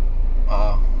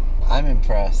 Wow. I'm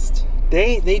impressed.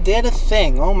 They did a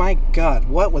thing. Oh my god.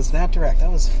 What was that direct?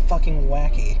 That was fucking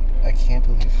wacky. I can't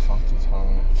believe Funky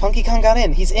Kong. Funky Kong got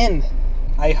in. He's in.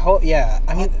 I hope. Yeah.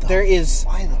 I mean, there is.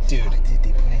 Why the fuck did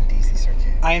they put in Daisy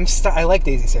Circuit? I like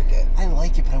Daisy Circuit. I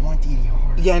like it, but I want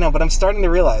DDR. Yeah, I know, but I'm starting to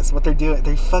realize what they're doing.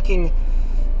 They're replacing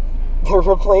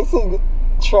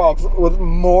tracks with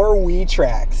more Wii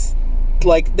tracks.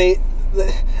 Like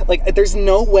there's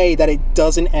no way that it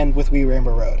doesn't end with Wii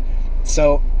Rainbow Road.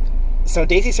 So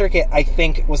Daisy Circuit, I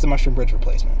think, was the Mushroom Bridge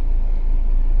replacement.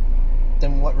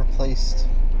 Then what replaced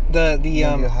the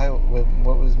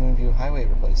what was Moonview Highway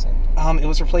replacing? It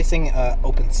was replacing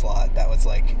Open Slot. That was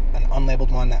like an unlabeled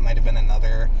one that might have been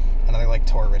another like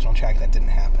Tour original track that didn't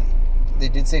happen. They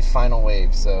did say Final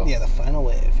Wave, so yeah, the Final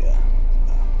Wave, yeah.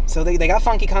 So they got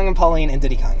Funky Kong and Pauline and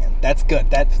Diddy Kong in. That's good.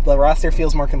 The roster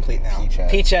feels more complete now.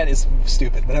 Peachette is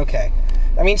stupid, but okay.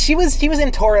 I mean, she was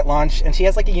in Tour at launch, and she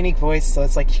has like a unique voice, so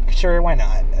it's like, sure, why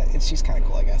not? She's kind of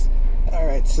cool, I guess. All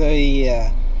right, so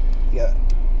yeah, you got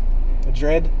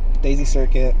Madrid, Daisy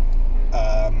Circuit,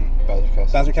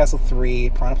 Bowser Castle 3,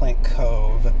 Piranha Plant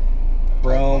Cove,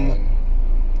 Rome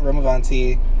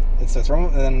Avanti. So it's Rome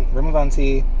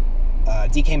Avanti,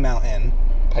 DK Mountain,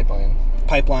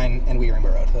 Pipeline, and Wii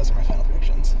Rainbow Road. Those are my final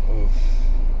predictions. Oof.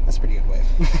 That's a pretty good wave.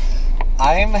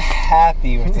 I'm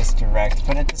happy with this direct,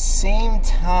 but at the same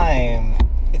time,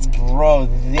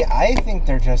 I think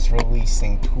they're just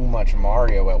releasing too much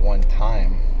Mario at one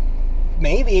time.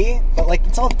 Maybe, but like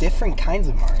it's all different kinds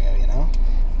of Mario, you know?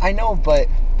 I know, but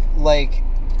like,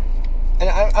 and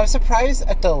I'm surprised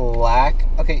at the lack.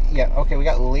 Okay, we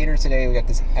got later today. We got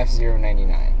this F-Zero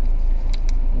 99.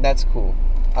 That's cool.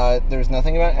 There's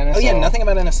nothing about NSO. Oh yeah, nothing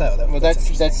about NSO.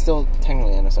 That's still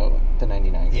technically NSO, the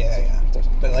 99. Yeah.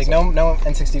 But like no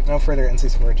further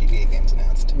N64 GBA games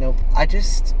announced. Nope.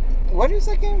 What is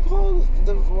that game called?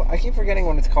 I keep forgetting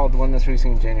what it's called. The one that's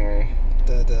releasing in January.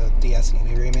 The DS and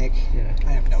Wii remake. Yeah.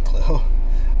 I have no clue.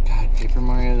 God, Paper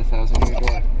Mario: The 1,000-Year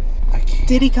Door. I can't.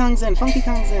 Diddy Kong's in. Funky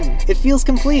Kong's in. It feels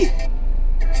complete.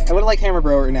 I would have liked Hammer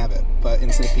Bro or Nabbit, but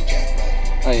instead of Peachette.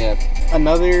 Oh yeah.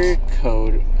 Another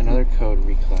code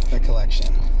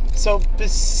recollection. So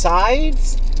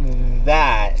besides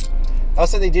that,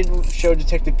 also they did show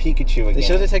Detective Pikachu again. They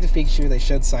showed Detective Pikachu. They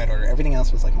showed Side Order. Everything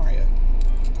else was like Mario.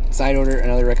 Side Order,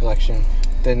 another recollection.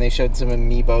 Then they showed some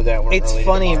amiibo that weren't related to Mario. It's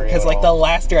funny because like the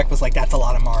last direct was like, that's a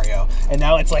lot of Mario, and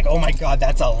now it's like, oh my god,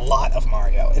 that's a lot of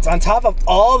Mario. It's on top of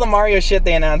all the Mario shit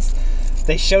they announced.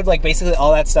 They showed like basically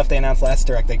all that stuff they announced last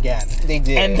direct again. They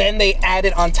did. And then they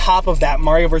added on top of that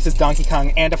Mario vs. Donkey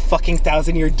Kong and a fucking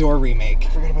 1,000-Year Door remake. I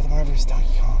forgot about the Mario vs. Donkey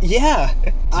Kong. Yeah.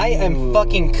 Dude. I am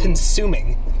fucking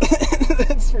consuming.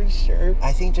 That's for sure.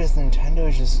 I think just Nintendo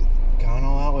has just gone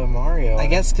all out with Mario. I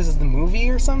guess because of the movie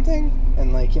or something.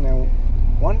 And like, you know,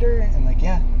 Wonder and like,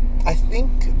 yeah. I think,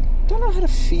 don't know how to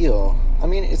feel. I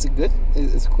mean, it's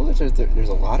cool that there's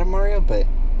a lot of Mario, but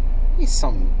he's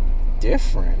something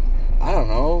different. I don't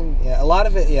know. Yeah, a lot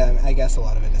of it. Yeah, I guess a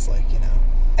lot of it is like, you know.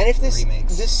 And if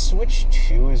this Switch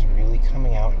 2 is really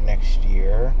coming out next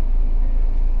year,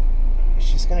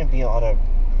 it's just gonna be a lot of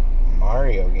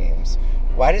Mario games.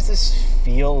 Why does this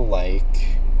feel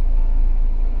like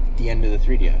the end of the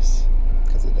 3DS?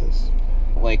 Because it is.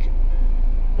 Like,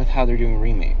 with how they're doing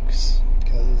remakes.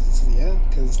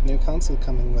 Because new console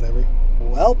coming, whatever.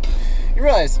 Welp. You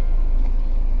realize,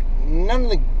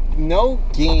 no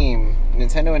game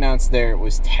Nintendo announced there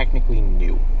was technically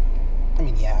new. I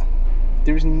mean, yeah.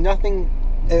 There was nothing.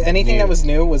 Anything that was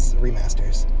new was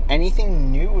remasters.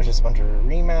 Anything new was just a bunch of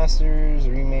remasters,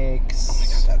 remakes.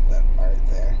 Oh my god, that art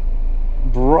there.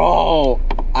 Bro!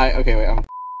 Okay, wait,